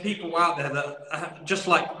 So there's people out there that, just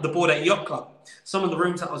like the Bored Ape Yacht Club, some of the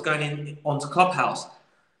rooms that I was going in onto Clubhouse,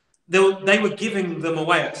 they were giving them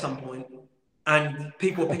away at some point, and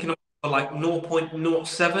people were picking up for like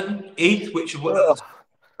 0.07 ETH, which is what Ugh.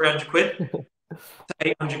 300 quid to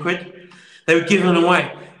 800 quid. They were giving them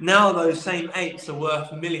away. Now those same apes are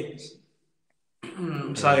worth millions.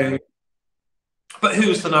 So, Crazy. but who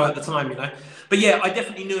was to know at the time, you know? But yeah, I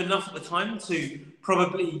definitely knew enough at the time to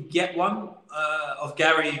probably get one of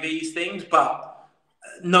Gary V's things, but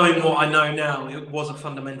knowing what I know now, it was a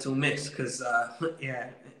fundamental miss because,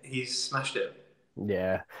 yeah, he's smashed it.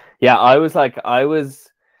 Yeah. Yeah, I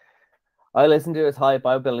listened to his hype.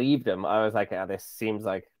 I believed him. I was like, this seems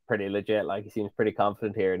like pretty legit. Like he seems pretty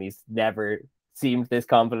confident here, and he's never seemed this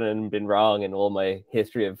confident and been wrong in all my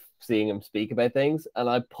history of seeing him speak about things. And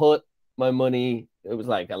I put my money. It was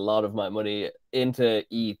like a lot of my money into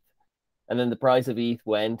ETH, and then the price of ETH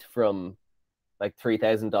went from like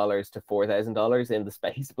 $3,000 to $4,000 in the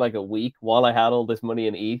space of like a week while I had all this money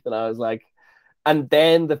in ETH, and I was like, and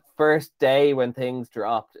then the first day when things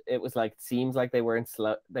dropped, it was like seems like they weren't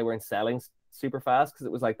selling super fast because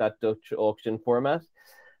it was like that Dutch auction format.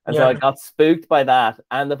 And so I Yeah. got spooked by that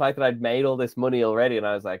and the fact that I'd made all this money already, and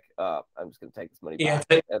I was like, oh, I'm just gonna take this money Yeah.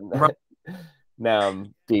 back. And now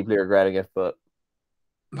I'm deeply regretting it. But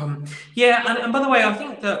Um, yeah, and by the way, I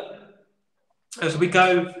think that as we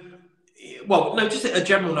go, well, no, just a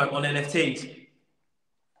general note on NFTs.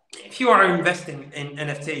 If you are investing in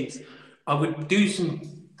NFTs, I would do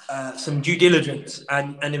some due diligence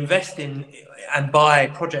and invest in and buy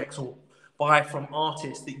projects or buy from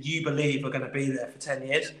artists that you believe are going to be there for 10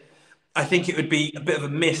 years. I think it would be a bit of a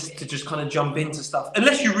miss to just kind of jump into stuff,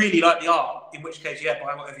 unless you really like the art, in which case, yeah,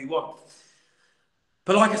 buy whatever you want.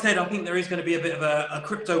 But like I said, I think there is going to be a bit of a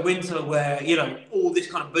crypto winter where, you know, all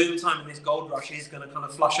this kind of boom time and this gold rush is going to kind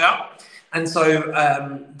of flush out. And so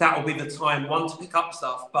that will be the time, one, to pick up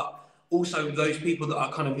stuff, but also those people that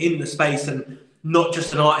are kind of in the space and not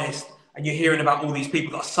just an artist. And you're hearing about all these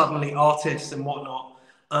people that are suddenly artists and whatnot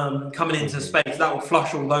coming into mm-hmm. space. That will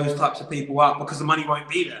flush all those types of people out because the money won't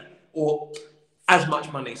be there, or as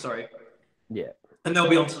much money, sorry, Yeah. and they'll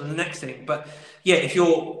be on to the next thing. But yeah, if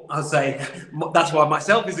you're, I'd say that's why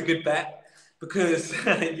myself is a good bet because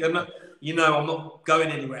you're not, you know, I'm not going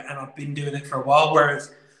anywhere, and I've been doing it for a while.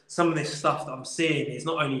 Whereas some of this stuff that I'm seeing is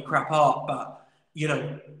not only crap art, but you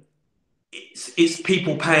know, it's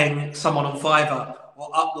people paying someone on Fiverr or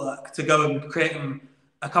Upwork to go and create them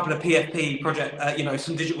a couple of PFP project, you know,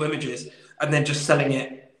 some digital images, and then just selling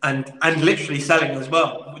it and literally selling as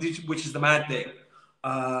well, which is the mad thing.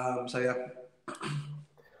 So yeah.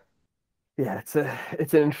 Yeah, it's an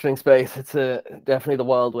interesting space. It's a definitely the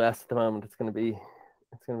Wild West at the moment. It's gonna be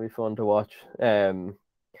fun to watch.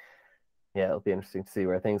 Yeah, it'll be interesting to see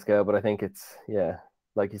where things go. But I think it's yeah,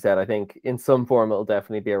 like you said, I think in some form it'll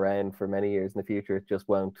definitely be around for many years in the future. It just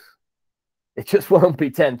won't be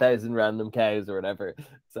 10,000 random cows or whatever.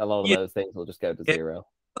 So a lot of Yeah. those things will just go to Yeah. zero.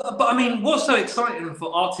 But I mean, what's so exciting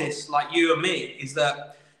for artists like you and me is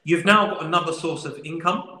that you've now got another source of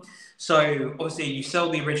income. So obviously, you sell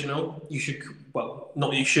the original. You should, well,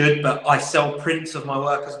 not you should, but I sell prints of my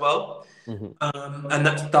work as well, Mm-hmm. and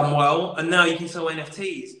that's done well. And now you can sell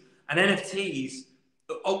NFTs. And NFTs,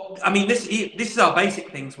 oh, I mean, this is how basic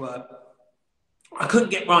things were. I couldn't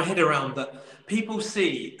get my head around that people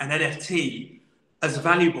see an NFT as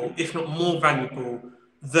valuable, if not more valuable,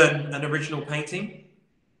 than an original painting.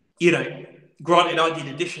 you know, granted, I did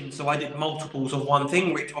additions, so I did multiples of one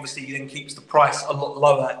thing, which obviously then keeps the price a lot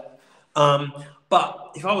lower. Um,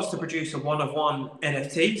 but if I was to produce a one of one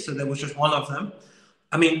NFT, so there was just one of them,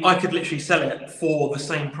 I mean, I could literally sell it for the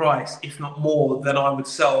same price, if not more, than I would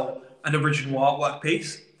sell an original artwork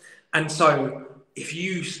piece. And so, if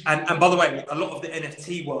you and by the way, a lot of the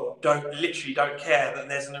NFT world don't care that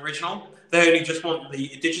there's an original. They only just want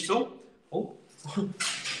the digital. Oh.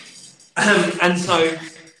 And so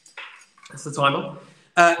that's the timer.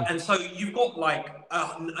 And so you've got like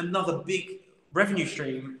another big revenue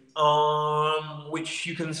stream, which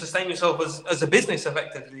you can sustain yourself as a business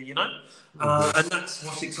effectively, you know. And that's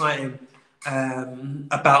what's exciting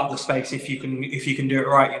about the space if you can do it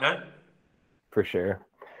right, you know. For sure.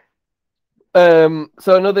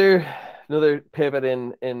 So another pivot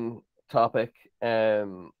in topic.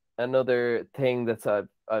 Another thing that's I've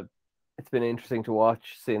it's been interesting to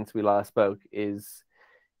watch since we last spoke is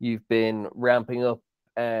you've been ramping up,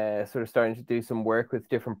 sort of starting to do some work with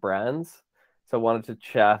different brands. So I wanted to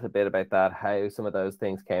chat a bit about that, how some of those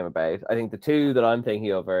things came about. I think the two that I'm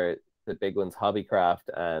thinking of are the big ones, Hobbycraft,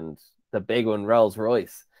 and the big one, Rolls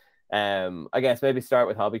Royce. I guess maybe start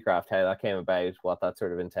with Hobbycraft, how that came about, what that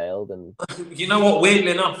sort of entailed, and You know what?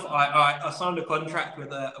 Weirdly enough, I signed a contract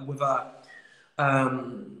with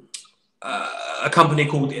um, a company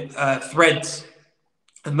called Threads,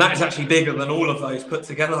 and that is actually bigger than all of those put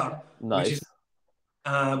together. nice. Which is,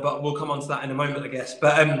 but we'll come on to that in a moment, I guess.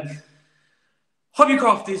 But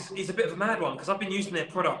Hobbycraft is a bit of a mad one because I've been using their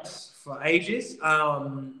products for ages.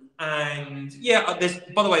 And yeah,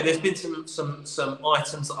 by the way, there's been some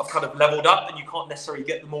items that I've kind of leveled up, and you can't necessarily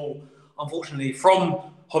get them all, unfortunately, from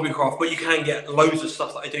Hobbycraft, but you can get loads of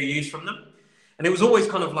stuff that I do use from them. And it was always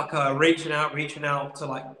kind of like reaching out to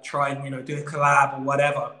like try and do a collab or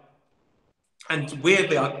whatever. And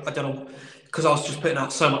weirdly, I don't know, because I was just putting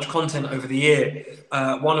out so much content over the year.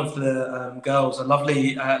 One of the girls, a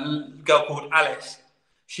lovely girl called Alice,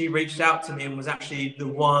 she reached out to me and was actually the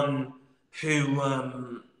one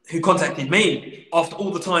who contacted me after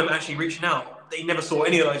all the time actually reaching out. They never saw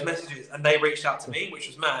any of those messages, and they reached out to me, which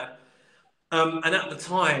was mad. And at the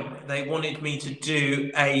time, they wanted me to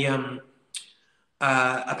do a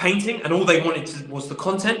painting, and all they wanted was the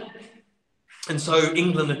content. And so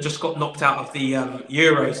England had just got knocked out of the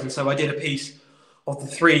Euros, and so I did a piece of the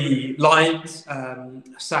three lions: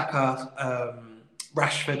 Saka,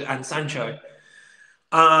 Rashford, and Sancho.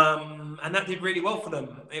 And that did really well for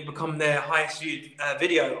them. It became their highest viewed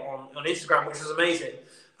video on Instagram, which was amazing.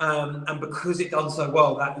 And because it done so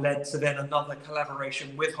well, that led to then another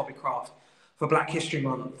collaboration with Hobbycraft for Black History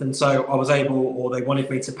Month. And so I was able, or they wanted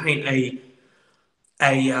me to paint a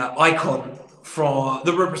icon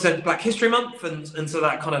that represents Black History Month, and so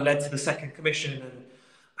that kind of led to the second commission.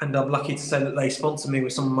 And I'm lucky to say that they sponsor me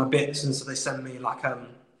with some of my bits, and so they send me like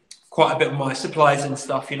quite a bit of my supplies and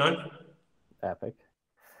stuff, Epic.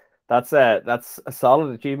 That's a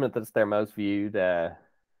solid achievement. That's their most viewed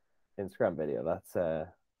Instagram video. That's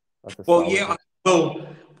a well, yeah. Well,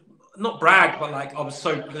 not brag, but like I was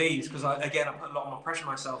so pleased because I put a lot more pressure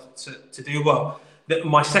on myself to do well. That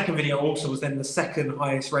my second video also was then the second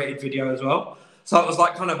highest rated video as well. So it was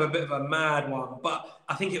like kind of a bit of a mad one, but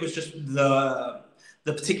I think it was just the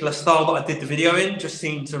particular style that I did the video in just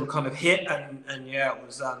seemed to kind of hit, and yeah, it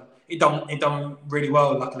was it done really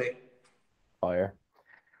well, luckily. Fire.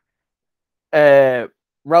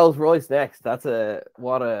 Rolls Royce next. That's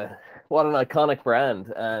what an iconic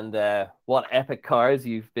brand, and what epic cars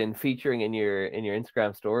you've been featuring in your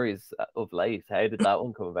Instagram stories of late. How did that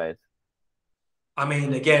one come about? I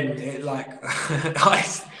mean, again,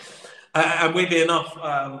 and weirdly enough,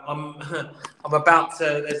 I'm about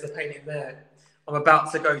to. There's the painting there. I'm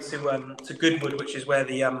about to go to Goodwood, which is where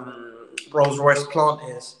the Rolls Royce plant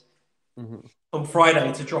is, on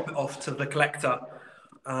Friday to drop it off to the collector.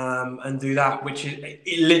 And do that, which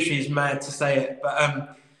it literally is mad to say it,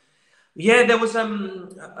 but yeah, there was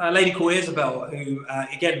a lady called Isabel who,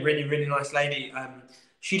 again, really really nice lady.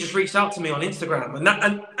 She just reached out to me on Instagram,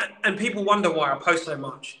 and people wonder why I post so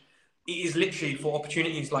much. It is literally for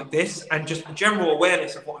opportunities like this and just general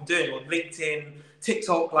awareness of what I'm doing on LinkedIn,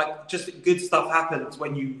 TikTok. Like, just good stuff happens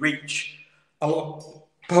when you reach a lot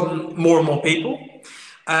more and more people.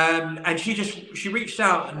 And she reached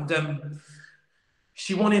out and.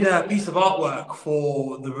 She wanted a piece of artwork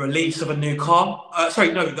for the release of a new car.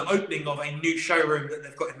 The opening of a new showroom that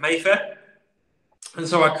they've got in Mayfair. And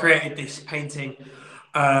so I created this painting,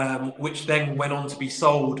 which then went on to be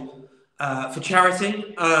sold for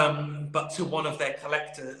charity, but to one of their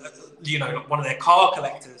collectors, one of their car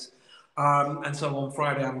collectors. And so on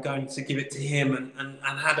Friday, I'm going to give it to him and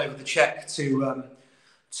hand over the check to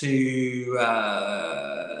to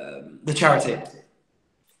the charity.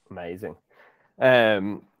 Amazing.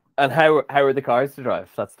 And how are the cars to drive?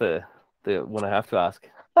 That's the one I have to ask.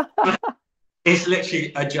 It's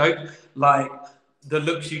literally a joke. Like the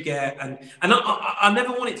looks you get, and I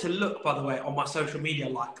never want it to look, by the way, on my social media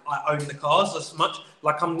like I own the cars as much.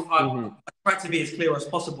 Like I try to be as clear as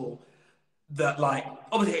possible. That like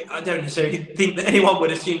obviously I don't necessarily think that anyone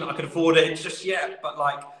would assume that I could afford it just yet, but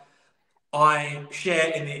like I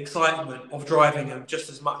share in the excitement of driving them just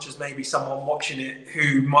as much as maybe someone watching it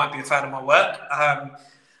who might be a fan of my work.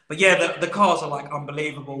 But yeah, the cars are like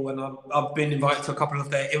unbelievable, and I've been invited to a couple of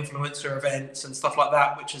their influencer events and stuff like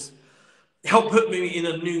that, which has helped put me in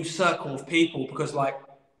a new circle of people, because like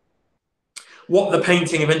what the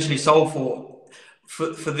painting eventually sold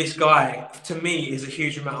for this guy, to me, is a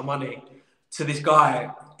huge amount of money. To this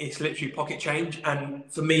guy, it's literally pocket change, and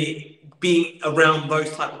for me, being around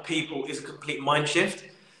those type of people is a complete mind shift.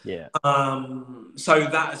 Yeah. So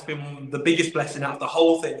that has been the biggest blessing out of the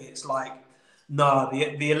whole thing. It's like, no,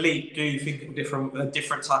 the elite do think in a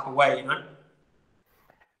different type of way, you know.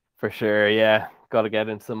 For sure, yeah. Got to get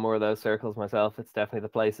into some more of those circles myself. It's definitely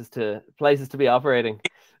the places to be operating.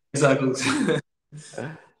 Circles.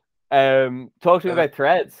 Talk to me about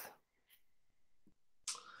Threads.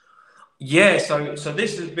 Yeah, so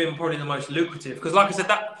this has been probably the most lucrative, because, like I said,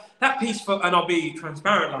 that piece and I'll be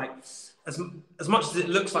transparent, like as much as it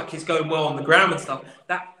looks like it's going well on the ground and stuff,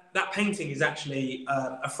 that painting is actually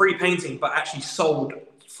a free painting, but actually sold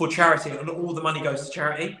for charity, and all the money goes to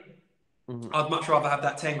charity. Mm-hmm. I'd much rather have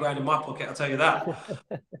that 10 grand in my pocket, I'll tell you that.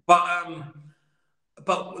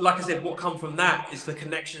 But like I said, what come from that is the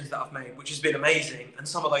connections that I've made, which has been amazing, and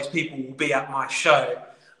some of those people will be at my show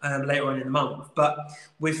later on in the month. But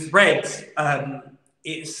with Threads,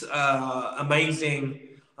 it's amazing,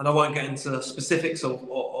 and I won't get into the specifics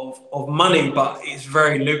of money, but it's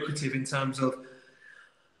very lucrative in terms of,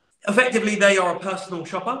 effectively, they are a personal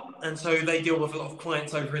shopper, and so they deal with a lot of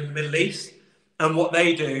clients over in the Middle East. And what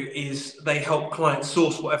they do is they help clients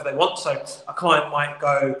source whatever they want. So a client might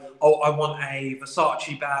go, oh, I want a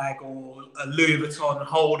Versace bag or a Louis Vuitton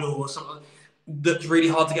holder or something that's really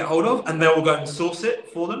hard to get hold of, and they'll go and source it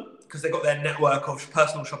for them, because they've got their network of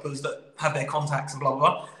personal shoppers that have their contacts and blah, blah,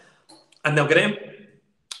 blah, and they'll get it in.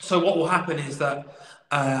 So what will happen is that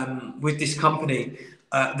with this company,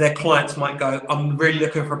 their clients might go, I'm really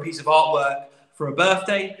looking for a piece of artwork for a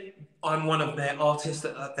birthday. I'm one of their artists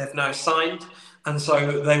that they've now signed. And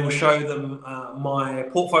so they will show them my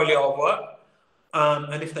portfolio of work.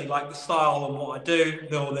 And if they like the style and what I do,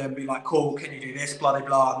 they'll then be like, cool, can you do this, blah, blah,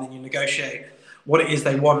 blah. And then you negotiate what it is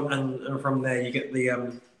they want. And from there, you get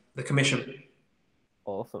the commission.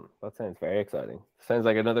 Awesome. That sounds very exciting. Sounds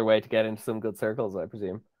like another way to get into some good circles, I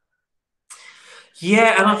presume.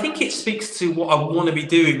 Yeah, and I think it speaks to what I want to be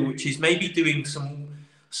doing, which is maybe doing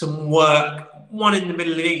some work, one in the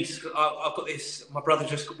Middle East. I've got this, my brother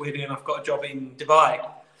just got with me, and I've got a job in Dubai.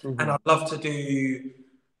 Mm-hmm. And I'd love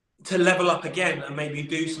to level up again and maybe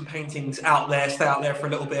do some paintings out there, stay out there for a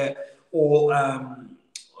little bit, or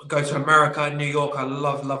go to America, New York. I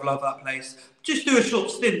love that place. Just do a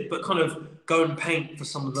short stint, but kind of go and paint for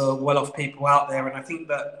some of the well-off people out there. And I think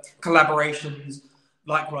that collaborations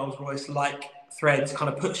like Rolls-Royce, like Threads,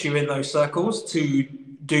 kind of puts you in those circles to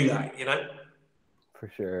do that, you know? For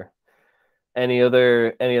sure. Any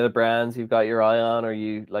other brands you've got your eye on, or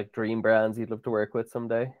you like dream brands you'd love to work with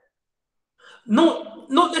someday? Not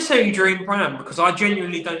necessarily dream brand, because I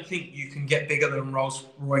genuinely don't think you can get bigger than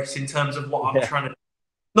Rolls-Royce in terms of what I'm trying to.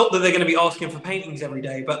 Not that they're going to be asking for paintings every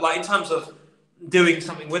day, but like in terms of doing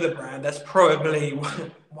something with a brand, that's probably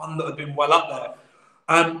one that would have been well up there.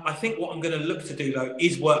 I think what I'm going to look to do though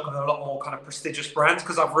is work with a lot more kind of prestigious brands,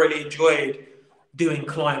 because I've really enjoyed doing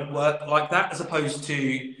client work like that, as opposed to,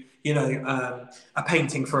 you know, a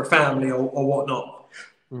painting for a family or whatnot.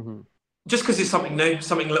 Mm-hmm. Just because it's something new,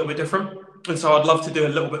 something a little bit different. And so I'd love to do a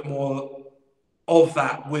little bit more of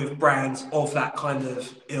that with brands of that kind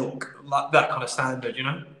of ilk, like that kind of standard, you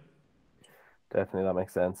know? Definitely, that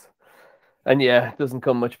makes sense. And yeah, it doesn't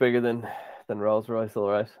come much bigger than Rolls-Royce, all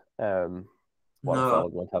right. What I thought I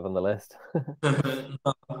won't have on the list.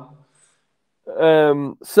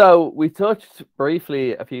 So we touched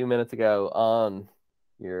briefly a few minutes ago on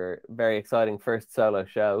your very exciting first solo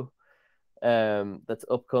show that's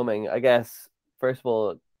upcoming. I guess, first of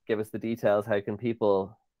all, give us the details. How can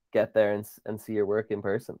people get there and see your work in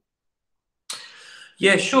person?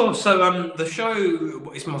 Yeah, sure. So the show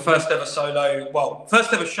is my first ever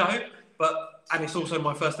show, and it's also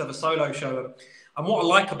my first ever solo show. And what I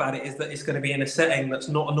like about it is that it's going to be in a setting that's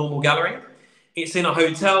not a normal gallery. It's in a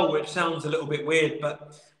hotel, which sounds a little bit weird,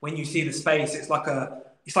 but when you see the space, it's like a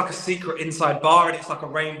it's like a secret inside bar, and it's like a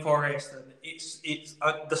rainforest, and it's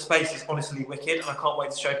the space is honestly wicked, and I can't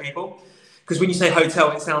wait to show people. Because when you say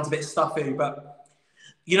hotel, it sounds a bit stuffy, but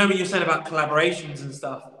you know when you're saying about collaborations and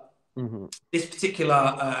stuff, Mm-hmm. this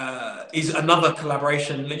particular is another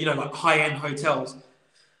collaboration. You know, like high-end hotels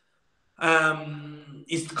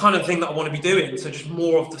is the kind of thing that I want to be doing. So just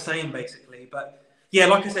more of the same, basically. But yeah,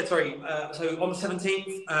 like I said, sorry. So on the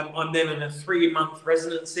 17th, I'm then in a 3-month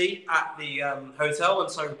residency at the hotel, and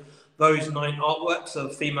so those 9 artworks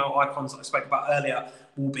of female icons that I spoke about earlier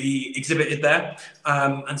will be exhibited there.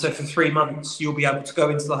 And so for 3 months, you'll be able to go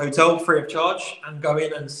into the hotel free of charge and go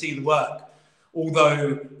in and see the work.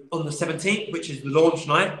 Although on the 17th, which is the launch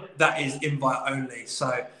night, that is invite only.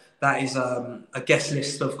 So that is a guest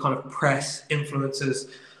list of kind of press, influencers,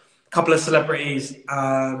 a couple of celebrities that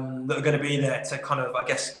are going to be there to kind of, I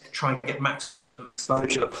guess, try and get maximum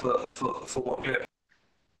exposure for what we're doing.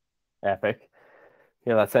 Epic.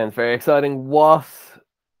 Yeah, that sounds very exciting. What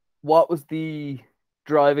was the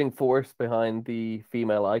driving force behind the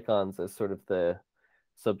female icons as sort of the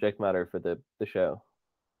subject matter for the show?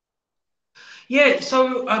 Yeah,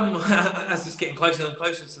 so as it's getting closer and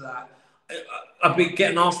closer to that, I've been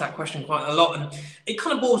getting asked that question quite a lot, and it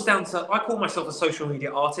kind of boils down to I call myself a social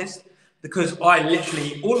media artist because I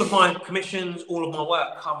literally all of my commissions, all of my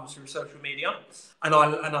work comes through social media, and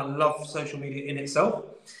I love social media in itself.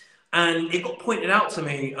 And it got pointed out to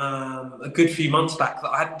me a good few months back that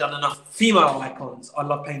I hadn't done enough female icons. I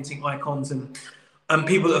love painting icons and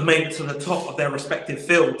people that have made it to the top of their respective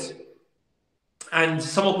fields. And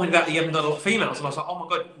someone pointed out that you haven't done a lot of females, and I was like, oh my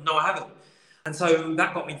god, no, I haven't. And so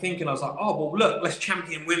that got me thinking. I was like, oh well, look, let's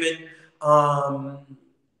champion women.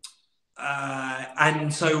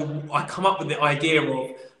 And so I come up with the idea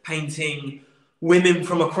of painting women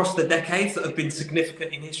from across the decades that have been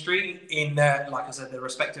significant in history in their, like I said, their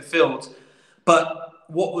respective fields. But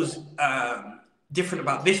what was different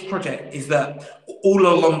about this project is that all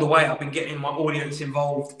along the way, I've been getting my audience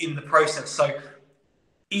involved in the process. So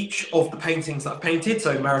each of the paintings that I've painted,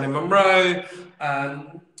 so Marilyn Monroe,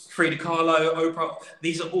 Frida Kahlo, Oprah,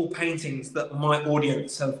 these are all paintings that my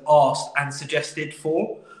audience have asked and suggested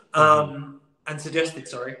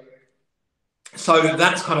sorry. So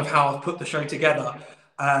that's kind of how I've put the show together.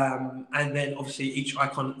 And then obviously each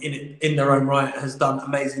icon in their own right has done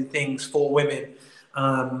amazing things for women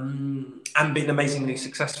and been amazingly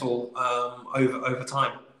successful over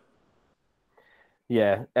time.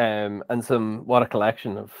 Yeah, and what a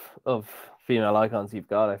collection of female icons you've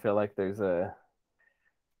got. I feel like there's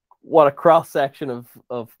what a cross section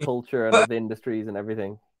of culture and of industries and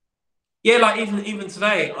everything. Yeah, like even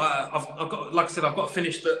today, I've got, like I said, I've got to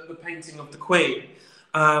finish the painting of the Queen,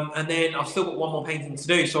 and then I've still got one more painting to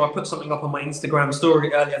do. So I put something up on my Instagram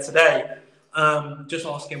story earlier today, just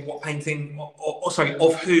asking what painting,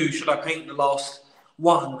 of who should I paint the last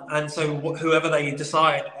one, and so whoever they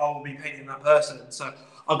decide, I will be painting that person. So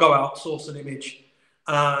I'll go out, source an image,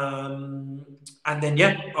 and then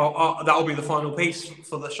that'll be the final piece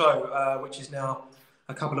for the show, which is now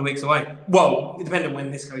a couple of weeks away. Well, depending on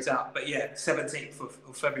when this goes out, but yeah, 17th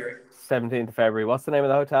of February. 17th of February. What's the name of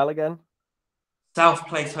the hotel again? South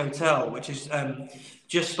Place Hotel, which is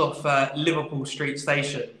just off Liverpool Street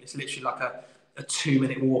Station. It's literally like a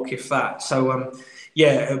 2-minute walk, if that. So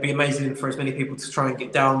yeah, it would be amazing for as many people to try and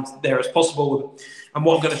get down there as possible. And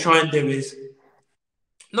what I'm going to try and do is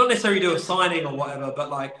not necessarily do a signing or whatever, but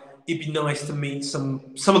like it'd be nice to meet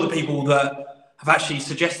some of the people that have actually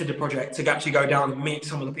suggested the project, to actually go down and meet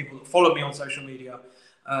some of the people that follow me on social media,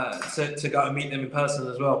 to go and meet them in person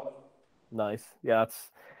as well. Nice. Yeah,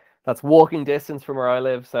 that's walking distance from where I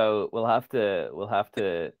live, so we'll have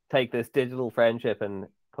to take this digital friendship and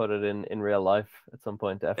put it in real life at some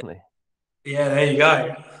point, definitely. Yeah, there you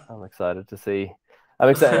go. I'm excited to see. I'm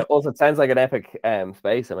excited. Also, it sounds like an epic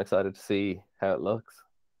space. I'm excited to see how it looks.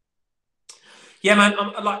 Yeah, man.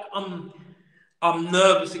 I'm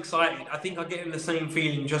nervous, excited. I think I'm getting the same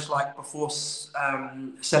feeling just like before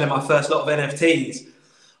selling my first lot of NFTs.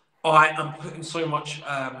 I am putting so much.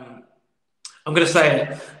 I'm going to say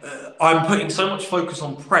it. I'm putting so much focus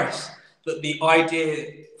on press that the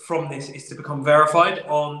idea from this is to become verified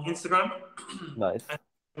on Instagram. Nice. And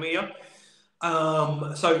media.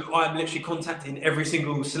 So I'm literally contacting every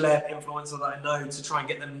single celeb influencer that I know to try and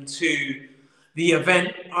get them to the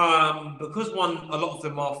event. Because a lot of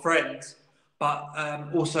them are friends, but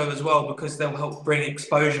also as well because they'll help bring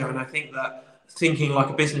exposure. And I think that thinking like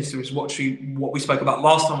a business is what we spoke about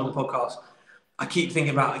last time on the podcast. I keep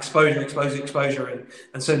thinking about exposure,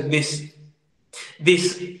 and so this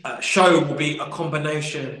show will be a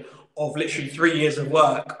combination of literally 3 years of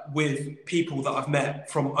work with people that I've met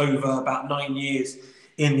from over about 9 years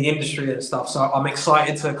in the industry and stuff. So I'm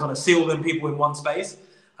excited to kind of see all them people in one space,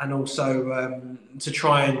 and also to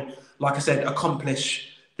try and, like I said,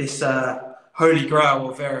 accomplish this holy grail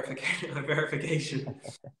of verification.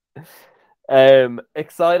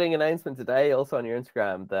 Exciting announcement today, also on your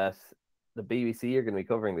Instagram, that the BBC are going to be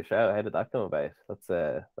covering the show. How did that come about?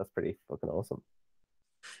 That's pretty fucking awesome.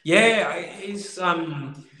 Yeah, it's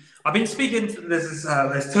I've been speaking to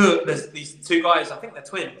there's these two guys, I think they're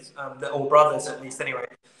twins, they're all brothers at least anyway.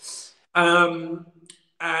 Um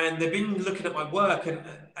and they've been looking at my work,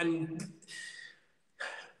 and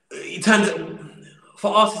it turns out,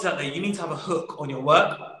 for artists out there, you need to have a hook on your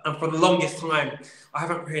work. And for the longest time, I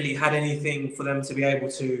haven't really had anything for them to be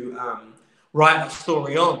able to write a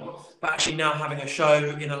story on. But actually, now having a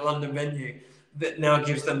show in a London venue, that now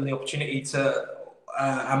gives them the opportunity to,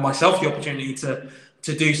 and myself the opportunity to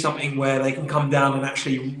do something where they can come down and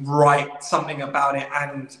actually write something about it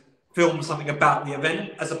and film something about the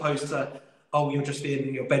event, as opposed to, oh, you're just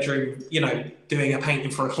in your bedroom, doing a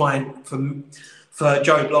painting for a client for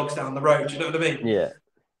Joe Blogs down the road. Do you know what I mean? Yeah.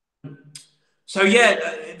 So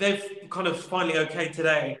yeah, they've kind of finally okayed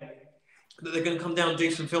today that they're going to come down and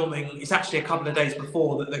do some filming. It's actually a couple of days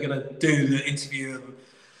before that they're going to do the interview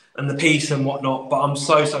and the piece and whatnot. But I'm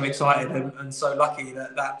so excited and so lucky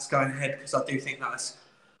that that's going ahead, because I do think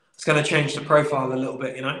it's going to change the profile a little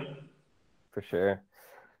bit, For sure.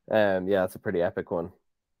 Yeah, it's a pretty epic one.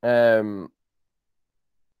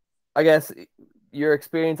 I guess your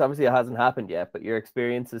experience, obviously it hasn't happened yet, but your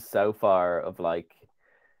experiences so far of like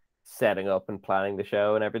setting up and planning the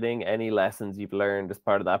show and everything, any lessons you've learned as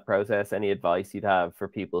part of that process, any advice you'd have for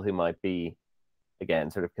people who might be,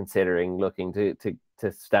 again, sort of considering looking to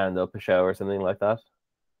stand up a show or something like that?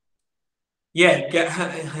 Yeah,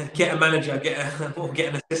 get a manager, get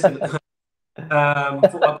an assistant.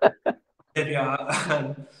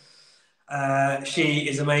 Olivia, she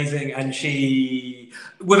is amazing, and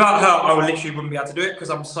without her, I would literally wouldn't be able to do it, because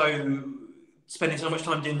I'm spending so much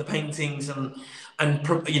time doing the paintings and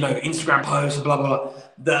Instagram posts and blah blah blah,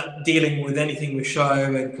 that dealing with anything with show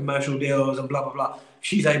and commercial deals and blah blah blah.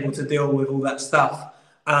 She's able to deal with all that stuff,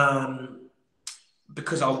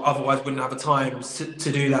 because I otherwise wouldn't have the time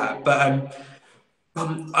to do that. But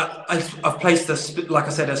I've placed like I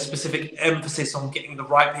said, a specific emphasis on getting the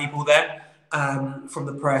right people there, from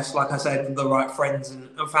the press, like I said, the right friends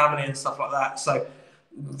and family and stuff like that. So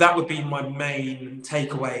that would be my main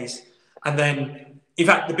takeaways. And then, in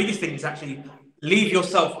fact, the biggest thing is actually leave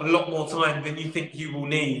yourself a lot more time than you think you will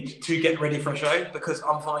need to get ready for a show, because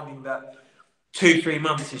I'm finding that 2-3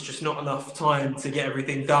 months is just not enough time to get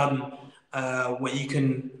everything done, where you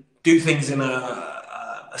can do things in a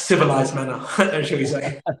civilized manner, shall we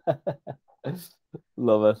say.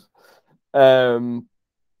 Love it.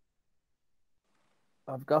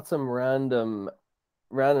 I've got some random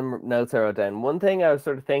notes I wrote down. One thing I was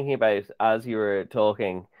sort of thinking about as you were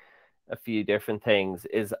talking, a few different things,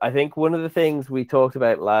 is I think one of the things we talked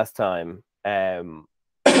about last time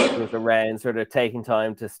was around sort of taking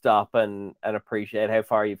time to stop and appreciate how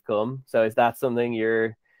far you've come. So is that something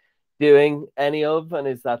you're doing any of, and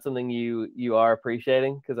is that something you are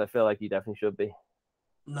appreciating? Because I feel like you definitely should be.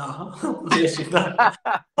 No, literally not.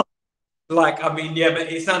 Like, I mean, yeah, but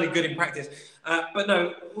it sounded good in practice. But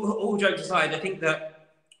no, all jokes aside, I think that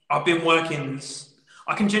I've been working.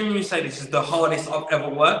 I can genuinely say this is the hardest I've ever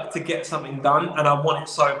worked to get something done, and I want it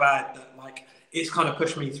so bad that, like, it's kind of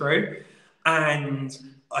pushed me through. And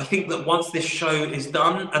I think that once this show is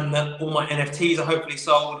done and that all my NFTs are hopefully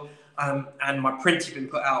sold, and my prints have been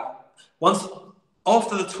put out, once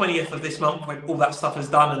after the 20th of this month, when all that stuff is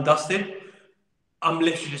done and dusted, I'm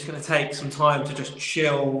literally just going to take some time to just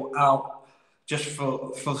chill out, just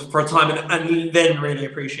for a time, and then really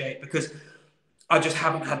appreciate, because I just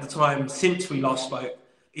haven't had the time since we last spoke.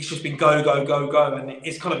 It's just been go, go, go, go, and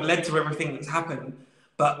it's kind of led to everything that's happened.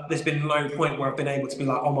 But there's been no point where I've been able to be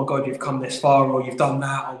like, oh my God, you've come this far, or you've done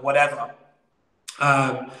that, or whatever.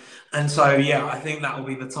 And so, yeah, I think that will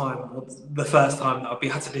be the first time that I'll be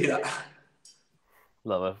able to do that.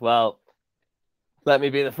 Love it. Well, let me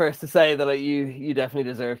be the first to say that you definitely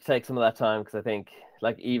deserve to take some of that time, because I think,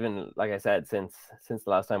 like, even like I said, since the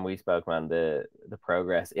last time we spoke, man, the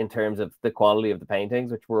progress in terms of the quality of the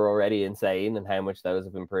paintings, which were already insane, and how much those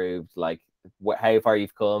have improved, like how far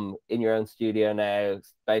you've come in your own studio now,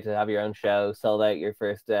 about to have your own show, sold out your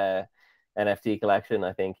first NFT collection.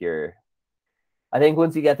 I think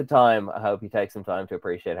once you get the time, I hope you take some time to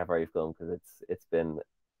appreciate how far you've come, because it's been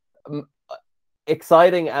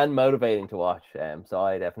exciting and motivating to watch. So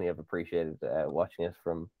I definitely have appreciated watching it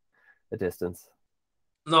from a distance.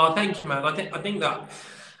 No, thank you, man. I think that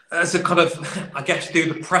as a kind of, I guess,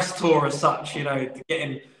 do the press tour as such,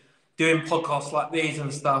 doing podcasts like these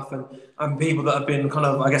and stuff, and people that have been kind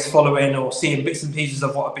of, I guess, following or seeing bits and pieces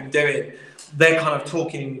of what I've been doing, they're kind of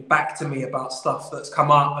talking back to me about stuff that's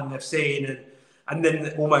come up and they've seen, and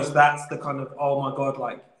then almost that's the kind of, oh my God,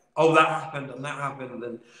 like, oh, that happened and that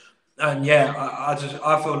happened. And yeah,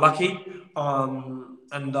 I feel lucky,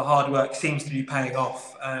 and the hard work seems to be paying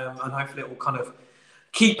off, and hopefully it will kind of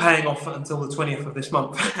keep paying off until the 20th of this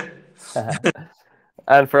month.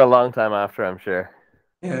 And for a long time after, I'm sure.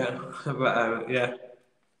 Yeah, but yeah.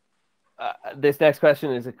 This next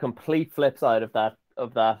question is a complete flip side of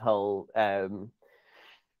that whole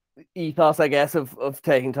ethos, I guess, of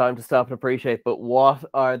taking time to stop and appreciate. But what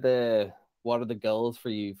are the goals for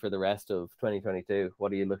you for the rest of 2022?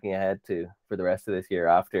 What are you looking ahead to for the rest of this year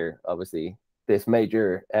after obviously this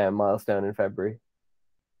major milestone in February?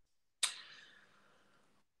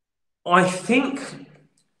 I think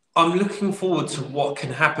I'm looking forward to what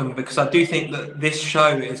can happen, because I do think that this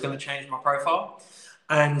show is going to change my profile.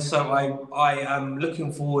 And so I am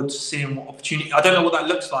looking forward to seeing what opportunity. I don't know what that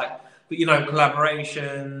looks like, but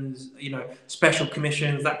collaborations, special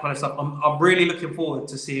commissions, that kind of stuff. I'm really looking forward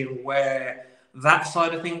to seeing where that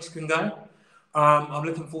side of things can go. I'm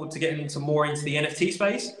looking forward to getting into the NFT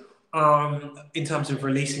space, in terms of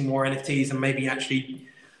releasing more NFTs and maybe actually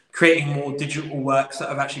creating more digital works that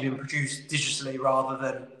have actually been produced digitally rather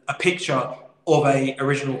than a picture of a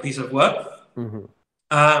original piece of work. Mm-hmm.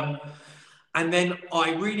 And then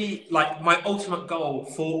I really like, my ultimate goal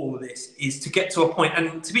for all of this is to get to a point,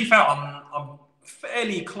 and to be fair, I'm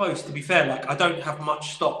fairly close, to be fair. Like, I don't have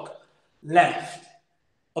much stock left.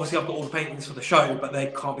 Obviously, I've got all the paintings for the show, but they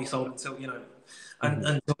can't be sold until,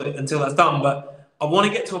 until that's done. But I want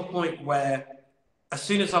to get to a point where as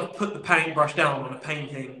soon as I've put the paintbrush down on a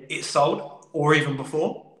painting, it's sold, or even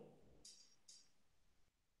before.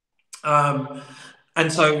 And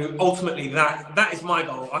so ultimately, that is my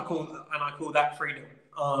goal. I call that freedom.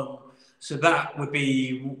 So that would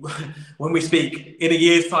be when we speak in a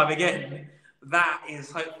year's time again. That is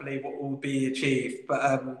hopefully what will be achieved.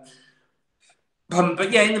 But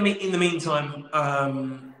yeah, in the meantime,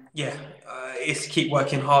 it's keep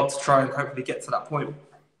working hard to try and hopefully get to that point.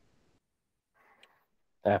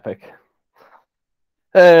 Epic.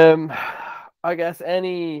 I guess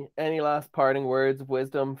any last parting words of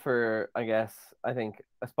wisdom for, I think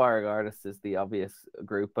aspiring artists is the obvious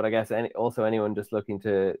group, but I guess anyone just looking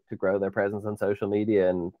to grow their presence on social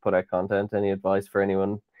media and put out content. Any advice for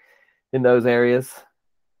anyone in those areas?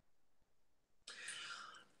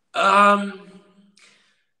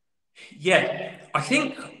 Yeah, I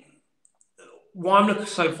think why I'm looking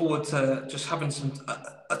so forward to just having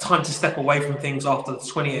a time to step away from things after the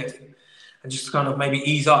 20th and just kind of maybe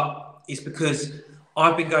ease up is because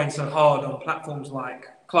I've been going so hard on platforms like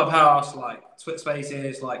Clubhouse, like Twitter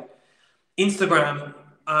Spaces, like Instagram,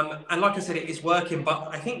 and like I said, it is working. But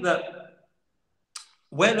I think that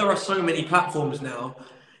where there are so many platforms now,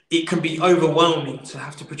 it can be overwhelming to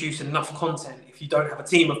have to produce enough content if you don't have a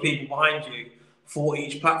team of people behind you for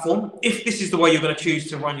each platform. If this is the way you're going to choose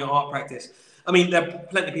to run your art practice. I mean, there are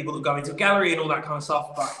plenty of people that go into a gallery and all that kind of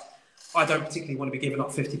stuff, but I don't particularly want to be giving up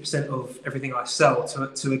 50% of everything I sell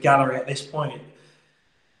to a gallery at this point.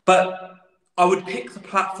 But I would pick the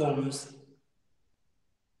platforms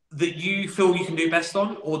that you feel you can do best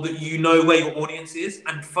on, or that you know where your audience is,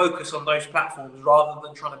 and focus on those platforms rather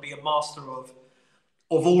than trying to be a master of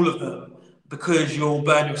all of them, because you'll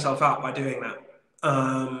burn yourself out by doing that.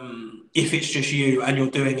 If it's just you and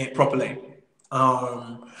you're doing it properly.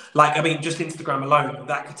 Just Instagram alone,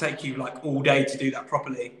 that could take you like all day to do that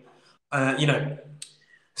properly.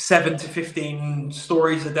 7 to 15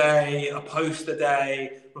 stories a day, a post a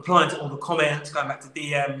day, replying to all the comments, going back to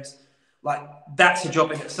DMs. Like, that's a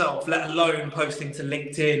job in itself, let alone posting to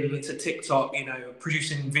LinkedIn, to TikTok,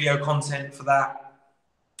 producing video content for that.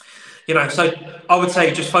 So I would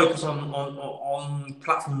say just focus on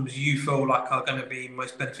platforms you feel like are going to be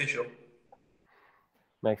most beneficial.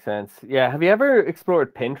 Makes sense. Yeah. Have you ever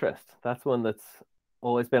explored Pinterest? That's one that's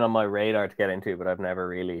always been on my radar to get into, but I've never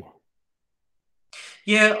really.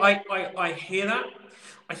 Yeah, I hear that.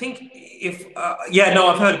 I think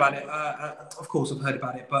I've heard about it. Of course, I've heard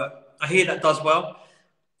about it, but I hear that does well.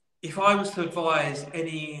 If I was to advise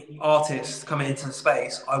any artist coming into the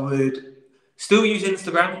space, I would still use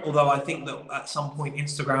Instagram, although I think that at some point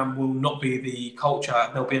Instagram will not be the culture.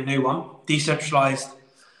 There'll be a new one. Decentralized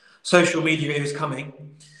social media is coming.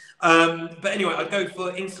 But anyway, I'd go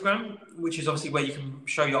for Instagram, which is obviously where you can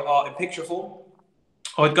show your art in picture form.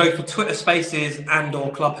 I would go for Twitter Spaces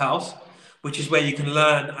and/or Clubhouse, which is where you can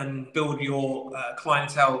learn and build your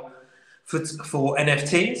clientele for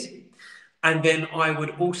NFTs. And then I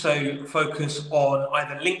would also focus on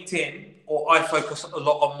either LinkedIn, or I focus a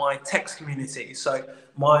lot on my text community. So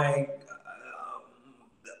my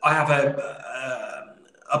I have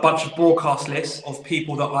a bunch of broadcast lists of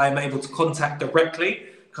people that I am able to contact directly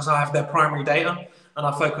because I have their primary data, and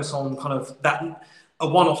I focus on kind of that a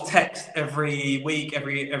one-off text every week,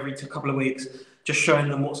 every couple of weeks, just showing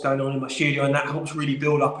them what's going on in my studio, and that helps really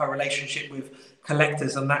build up a relationship with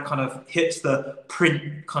collectors, and that kind of hits the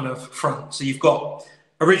print kind of front. So you've got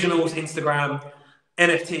originals, Instagram,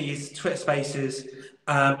 NFTs, Twitter Spaces,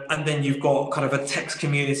 and then you've got kind of a text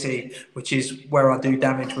community, which is where I do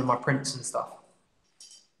damage with my prints and stuff.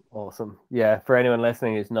 Awesome. Yeah, for anyone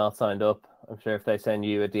listening who's not signed up, I'm sure if they send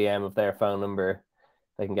you a DM of their phone number,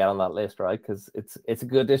 they can get on that list, right? Because it's a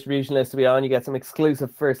good distribution list to be on. You get some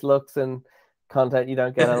exclusive first looks and content you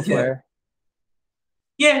don't get elsewhere.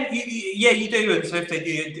 Yeah, you do. And so if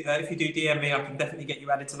you do DM me, I can definitely get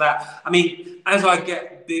you added to that. I mean, as I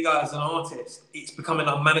get bigger as an artist, it's becoming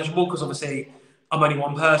unmanageable because obviously I'm only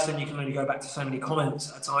one person. You can only go back to so many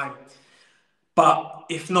comments at a time. But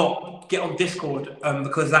if not, get on Discord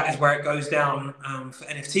because that is where it goes down for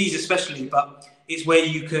NFTs especially. But it's where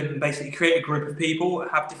you can basically create a group of people,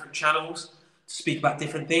 have different channels to speak about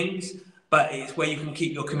different things. But it's where you can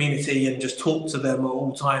keep your community and just talk to them at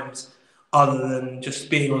all times, other than just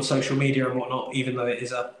being on social media and whatnot, even though it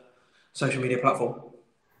is a social media platform.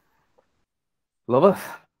 Love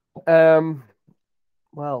it.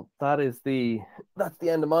 Well, that's the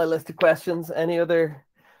end of my list of questions. Any other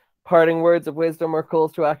parting words of wisdom or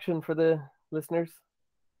calls to action for the listeners?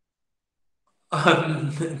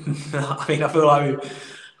 I mean, I feel like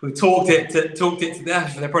we talked it to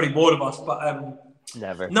death. They're probably bored of us, but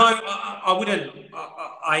never. No, I wouldn't.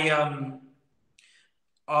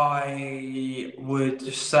 I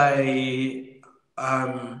would say,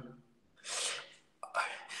 I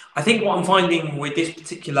think what I'm finding with this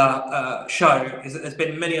particular show is that there's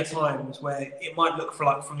been many a times where it might look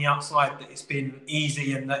from the outside that it's been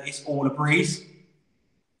easy and that it's all a breeze.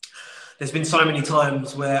 There's been so many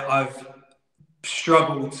times where I've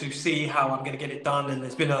struggled to see how I'm going to get it done, and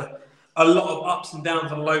there's been a lot of ups and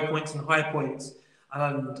downs and low points and high points,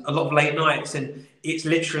 and a lot of late nights, and it's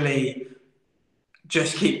literally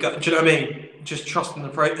just keep going. Do you know what I mean? Just trust in the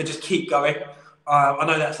process. Just keep going. I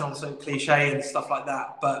know that sounds so cliche and stuff like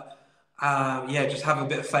that, but yeah, just have a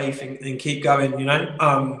bit of faith and keep going. You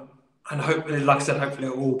know, and hopefully, like I said, hopefully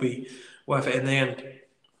it will all be worth it in the end.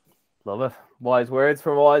 Love it. Wise words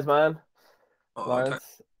from a wise man. Oh,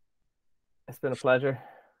 Laurence, it's been a pleasure.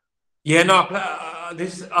 Yeah, no,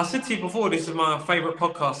 I said to you before, this is my favourite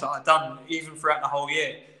podcast that I've done, even throughout the whole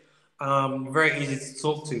year. Very easy to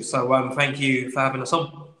talk to, so thank you for having us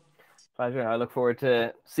on. Pleasure. I look forward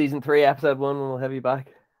to season 3, episode 1, when we'll have you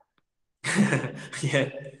back. Yeah.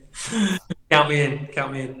 Count me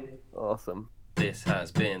in. Awesome. This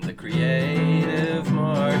has been the Creative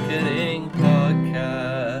Marketing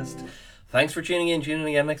Podcast. Thanks for tuning in. Tune in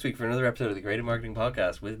again next week for another episode of the Creative Marketing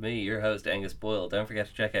Podcast with me, your host, Angus Boyle. Don't forget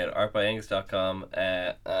to check out artbyangus.com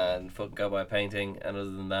and fucking go buy painting. And other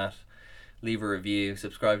than that, leave a review,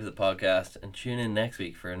 subscribe to the podcast, and tune in next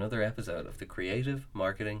week for another episode of the Creative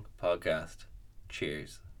Marketing Podcast.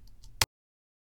 Cheers.